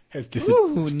has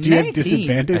Ooh, Do you have 19.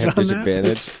 disadvantage I have on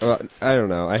disadvantage. Well, I don't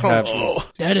know. I have.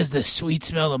 That is the sweet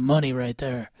smell of money right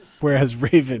there. that? Whereas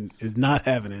Raven is not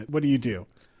having it. What do? You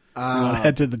want to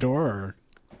head to the door? Or?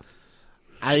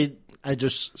 I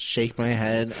just shake my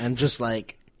head and just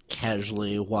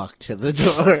casually walk to the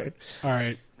door. All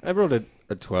right. I rolled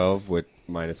a 12 with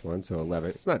 -1, so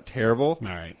 11. It's not terrible. All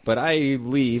right. But I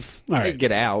leave. All I right.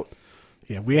 get out.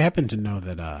 Yeah, we happen to know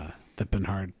that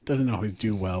Bernard doesn't always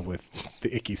do well with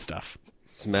the icky stuff.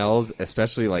 Smells,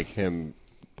 especially like him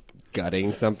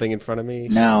gutting something in front of me.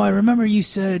 Now, I remember you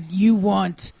said you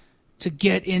want to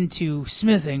get into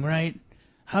smithing, right?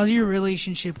 How's your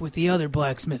relationship with the other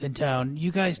blacksmith in town?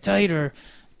 You guys tight or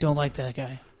don't like that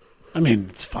guy? I mean,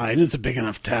 it's fine. It's a big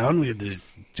enough town.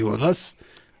 There's two of us.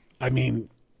 I mean,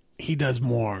 he does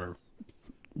more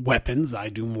weapons. I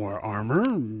do more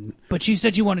armor. But you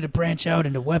said you wanted to branch out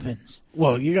into weapons.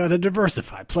 Well, you got to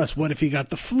diversify. Plus, what if he got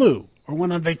the flu or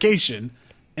went on vacation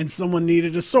and someone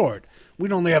needed a sword?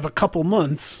 We'd only have a couple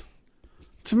months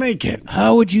to make it.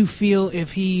 How would you feel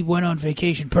if he went on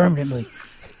vacation permanently?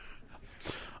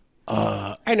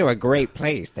 I know a great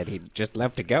place that he'd just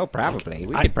love to go, probably.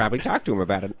 We could probably talk to him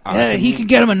about it. Yeah, Awesome. he could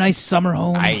get him a nice summer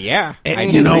home. Yeah. I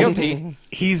And, do realty.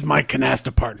 he's my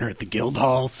canasta partner at the guild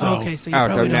hall, so okay, so you Oh,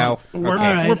 probably so now don't- we're, okay.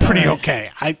 All right, we're pretty all right.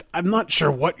 okay. I'm not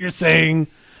sure what you're saying.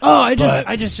 Oh, I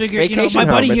But just figured, Vacation my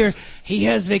buddy home, here, it's- he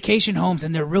has vacation homes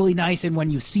and they're really nice, and when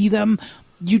you see them,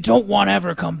 you don't want to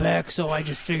ever come back, so I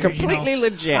just figured, Completely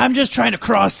legit. I'm just trying to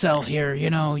cross sell here. You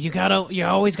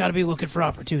always gotta be looking for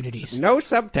opportunities. No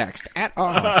subtext at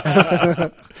all.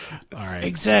 All right.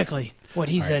 Exactly what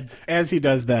he said. As he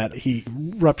does that, he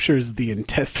ruptures the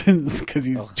intestines because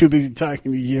he's too busy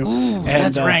talking to you. Ooh,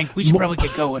 that's rank. We should probably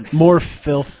get going. More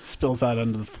filth spills out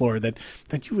onto the floor that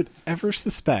you would ever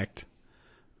suspect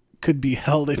could be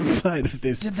held inside of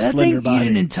this Did that slender thing body. eat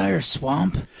an entire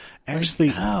swamp? Actually,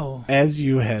 how? as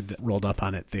you had rolled up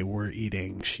on it, they were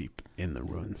eating sheep in the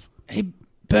ruins. Hey,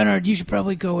 Bernard, you should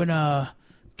probably go and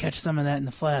catch some of that in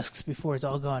the flasks before it's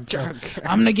all gone. So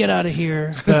I'm going to get out of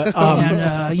here,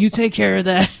 and you take care of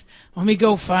that. Let me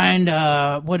go find,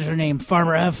 what is her name,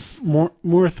 Farmer F?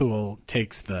 Morthul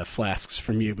takes the flasks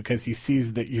from you because he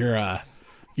sees that you're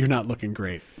not looking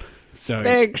great. So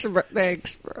Thanks, bro.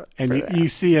 And you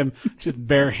see him just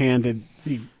barehanded.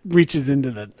 He reaches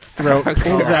into the throat,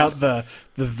 pulls out the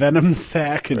venom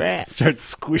sac, and starts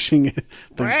squishing it.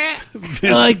 I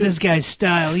like this guy's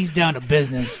style. He's down to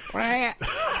business.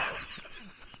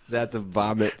 That's a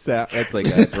vomit sound. That's like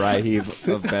a dry heave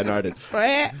of Bernard.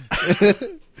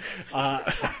 All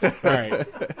right.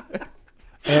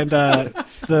 And the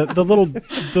little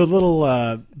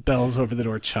bells over the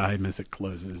door chime as it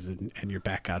closes, and you're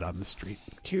back out on the street.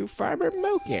 To Farmer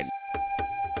Moken.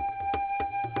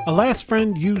 Alas,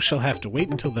 friend, you shall have to wait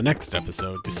until the next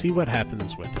episode to see what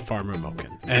happens with Farmer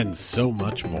Moken, and so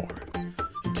much more.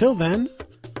 Until then,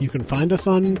 you can find us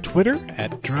on Twitter at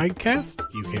Drygcast.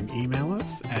 You can email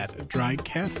us at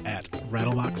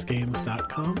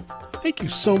drygcast@rattleboxgames.com. Thank you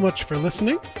so much for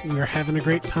listening. We are having a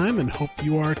great time and hope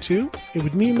you are too. It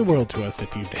would mean the world to us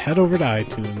if you'd head over to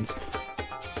iTunes,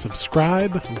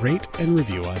 subscribe, rate, and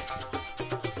review us.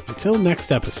 Until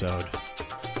next episode,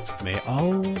 may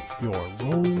all your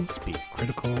rolls be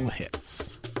critical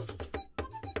hits.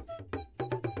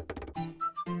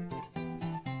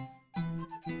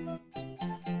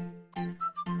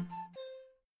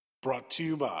 Brought to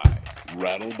you by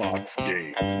Rattlebox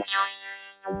Games.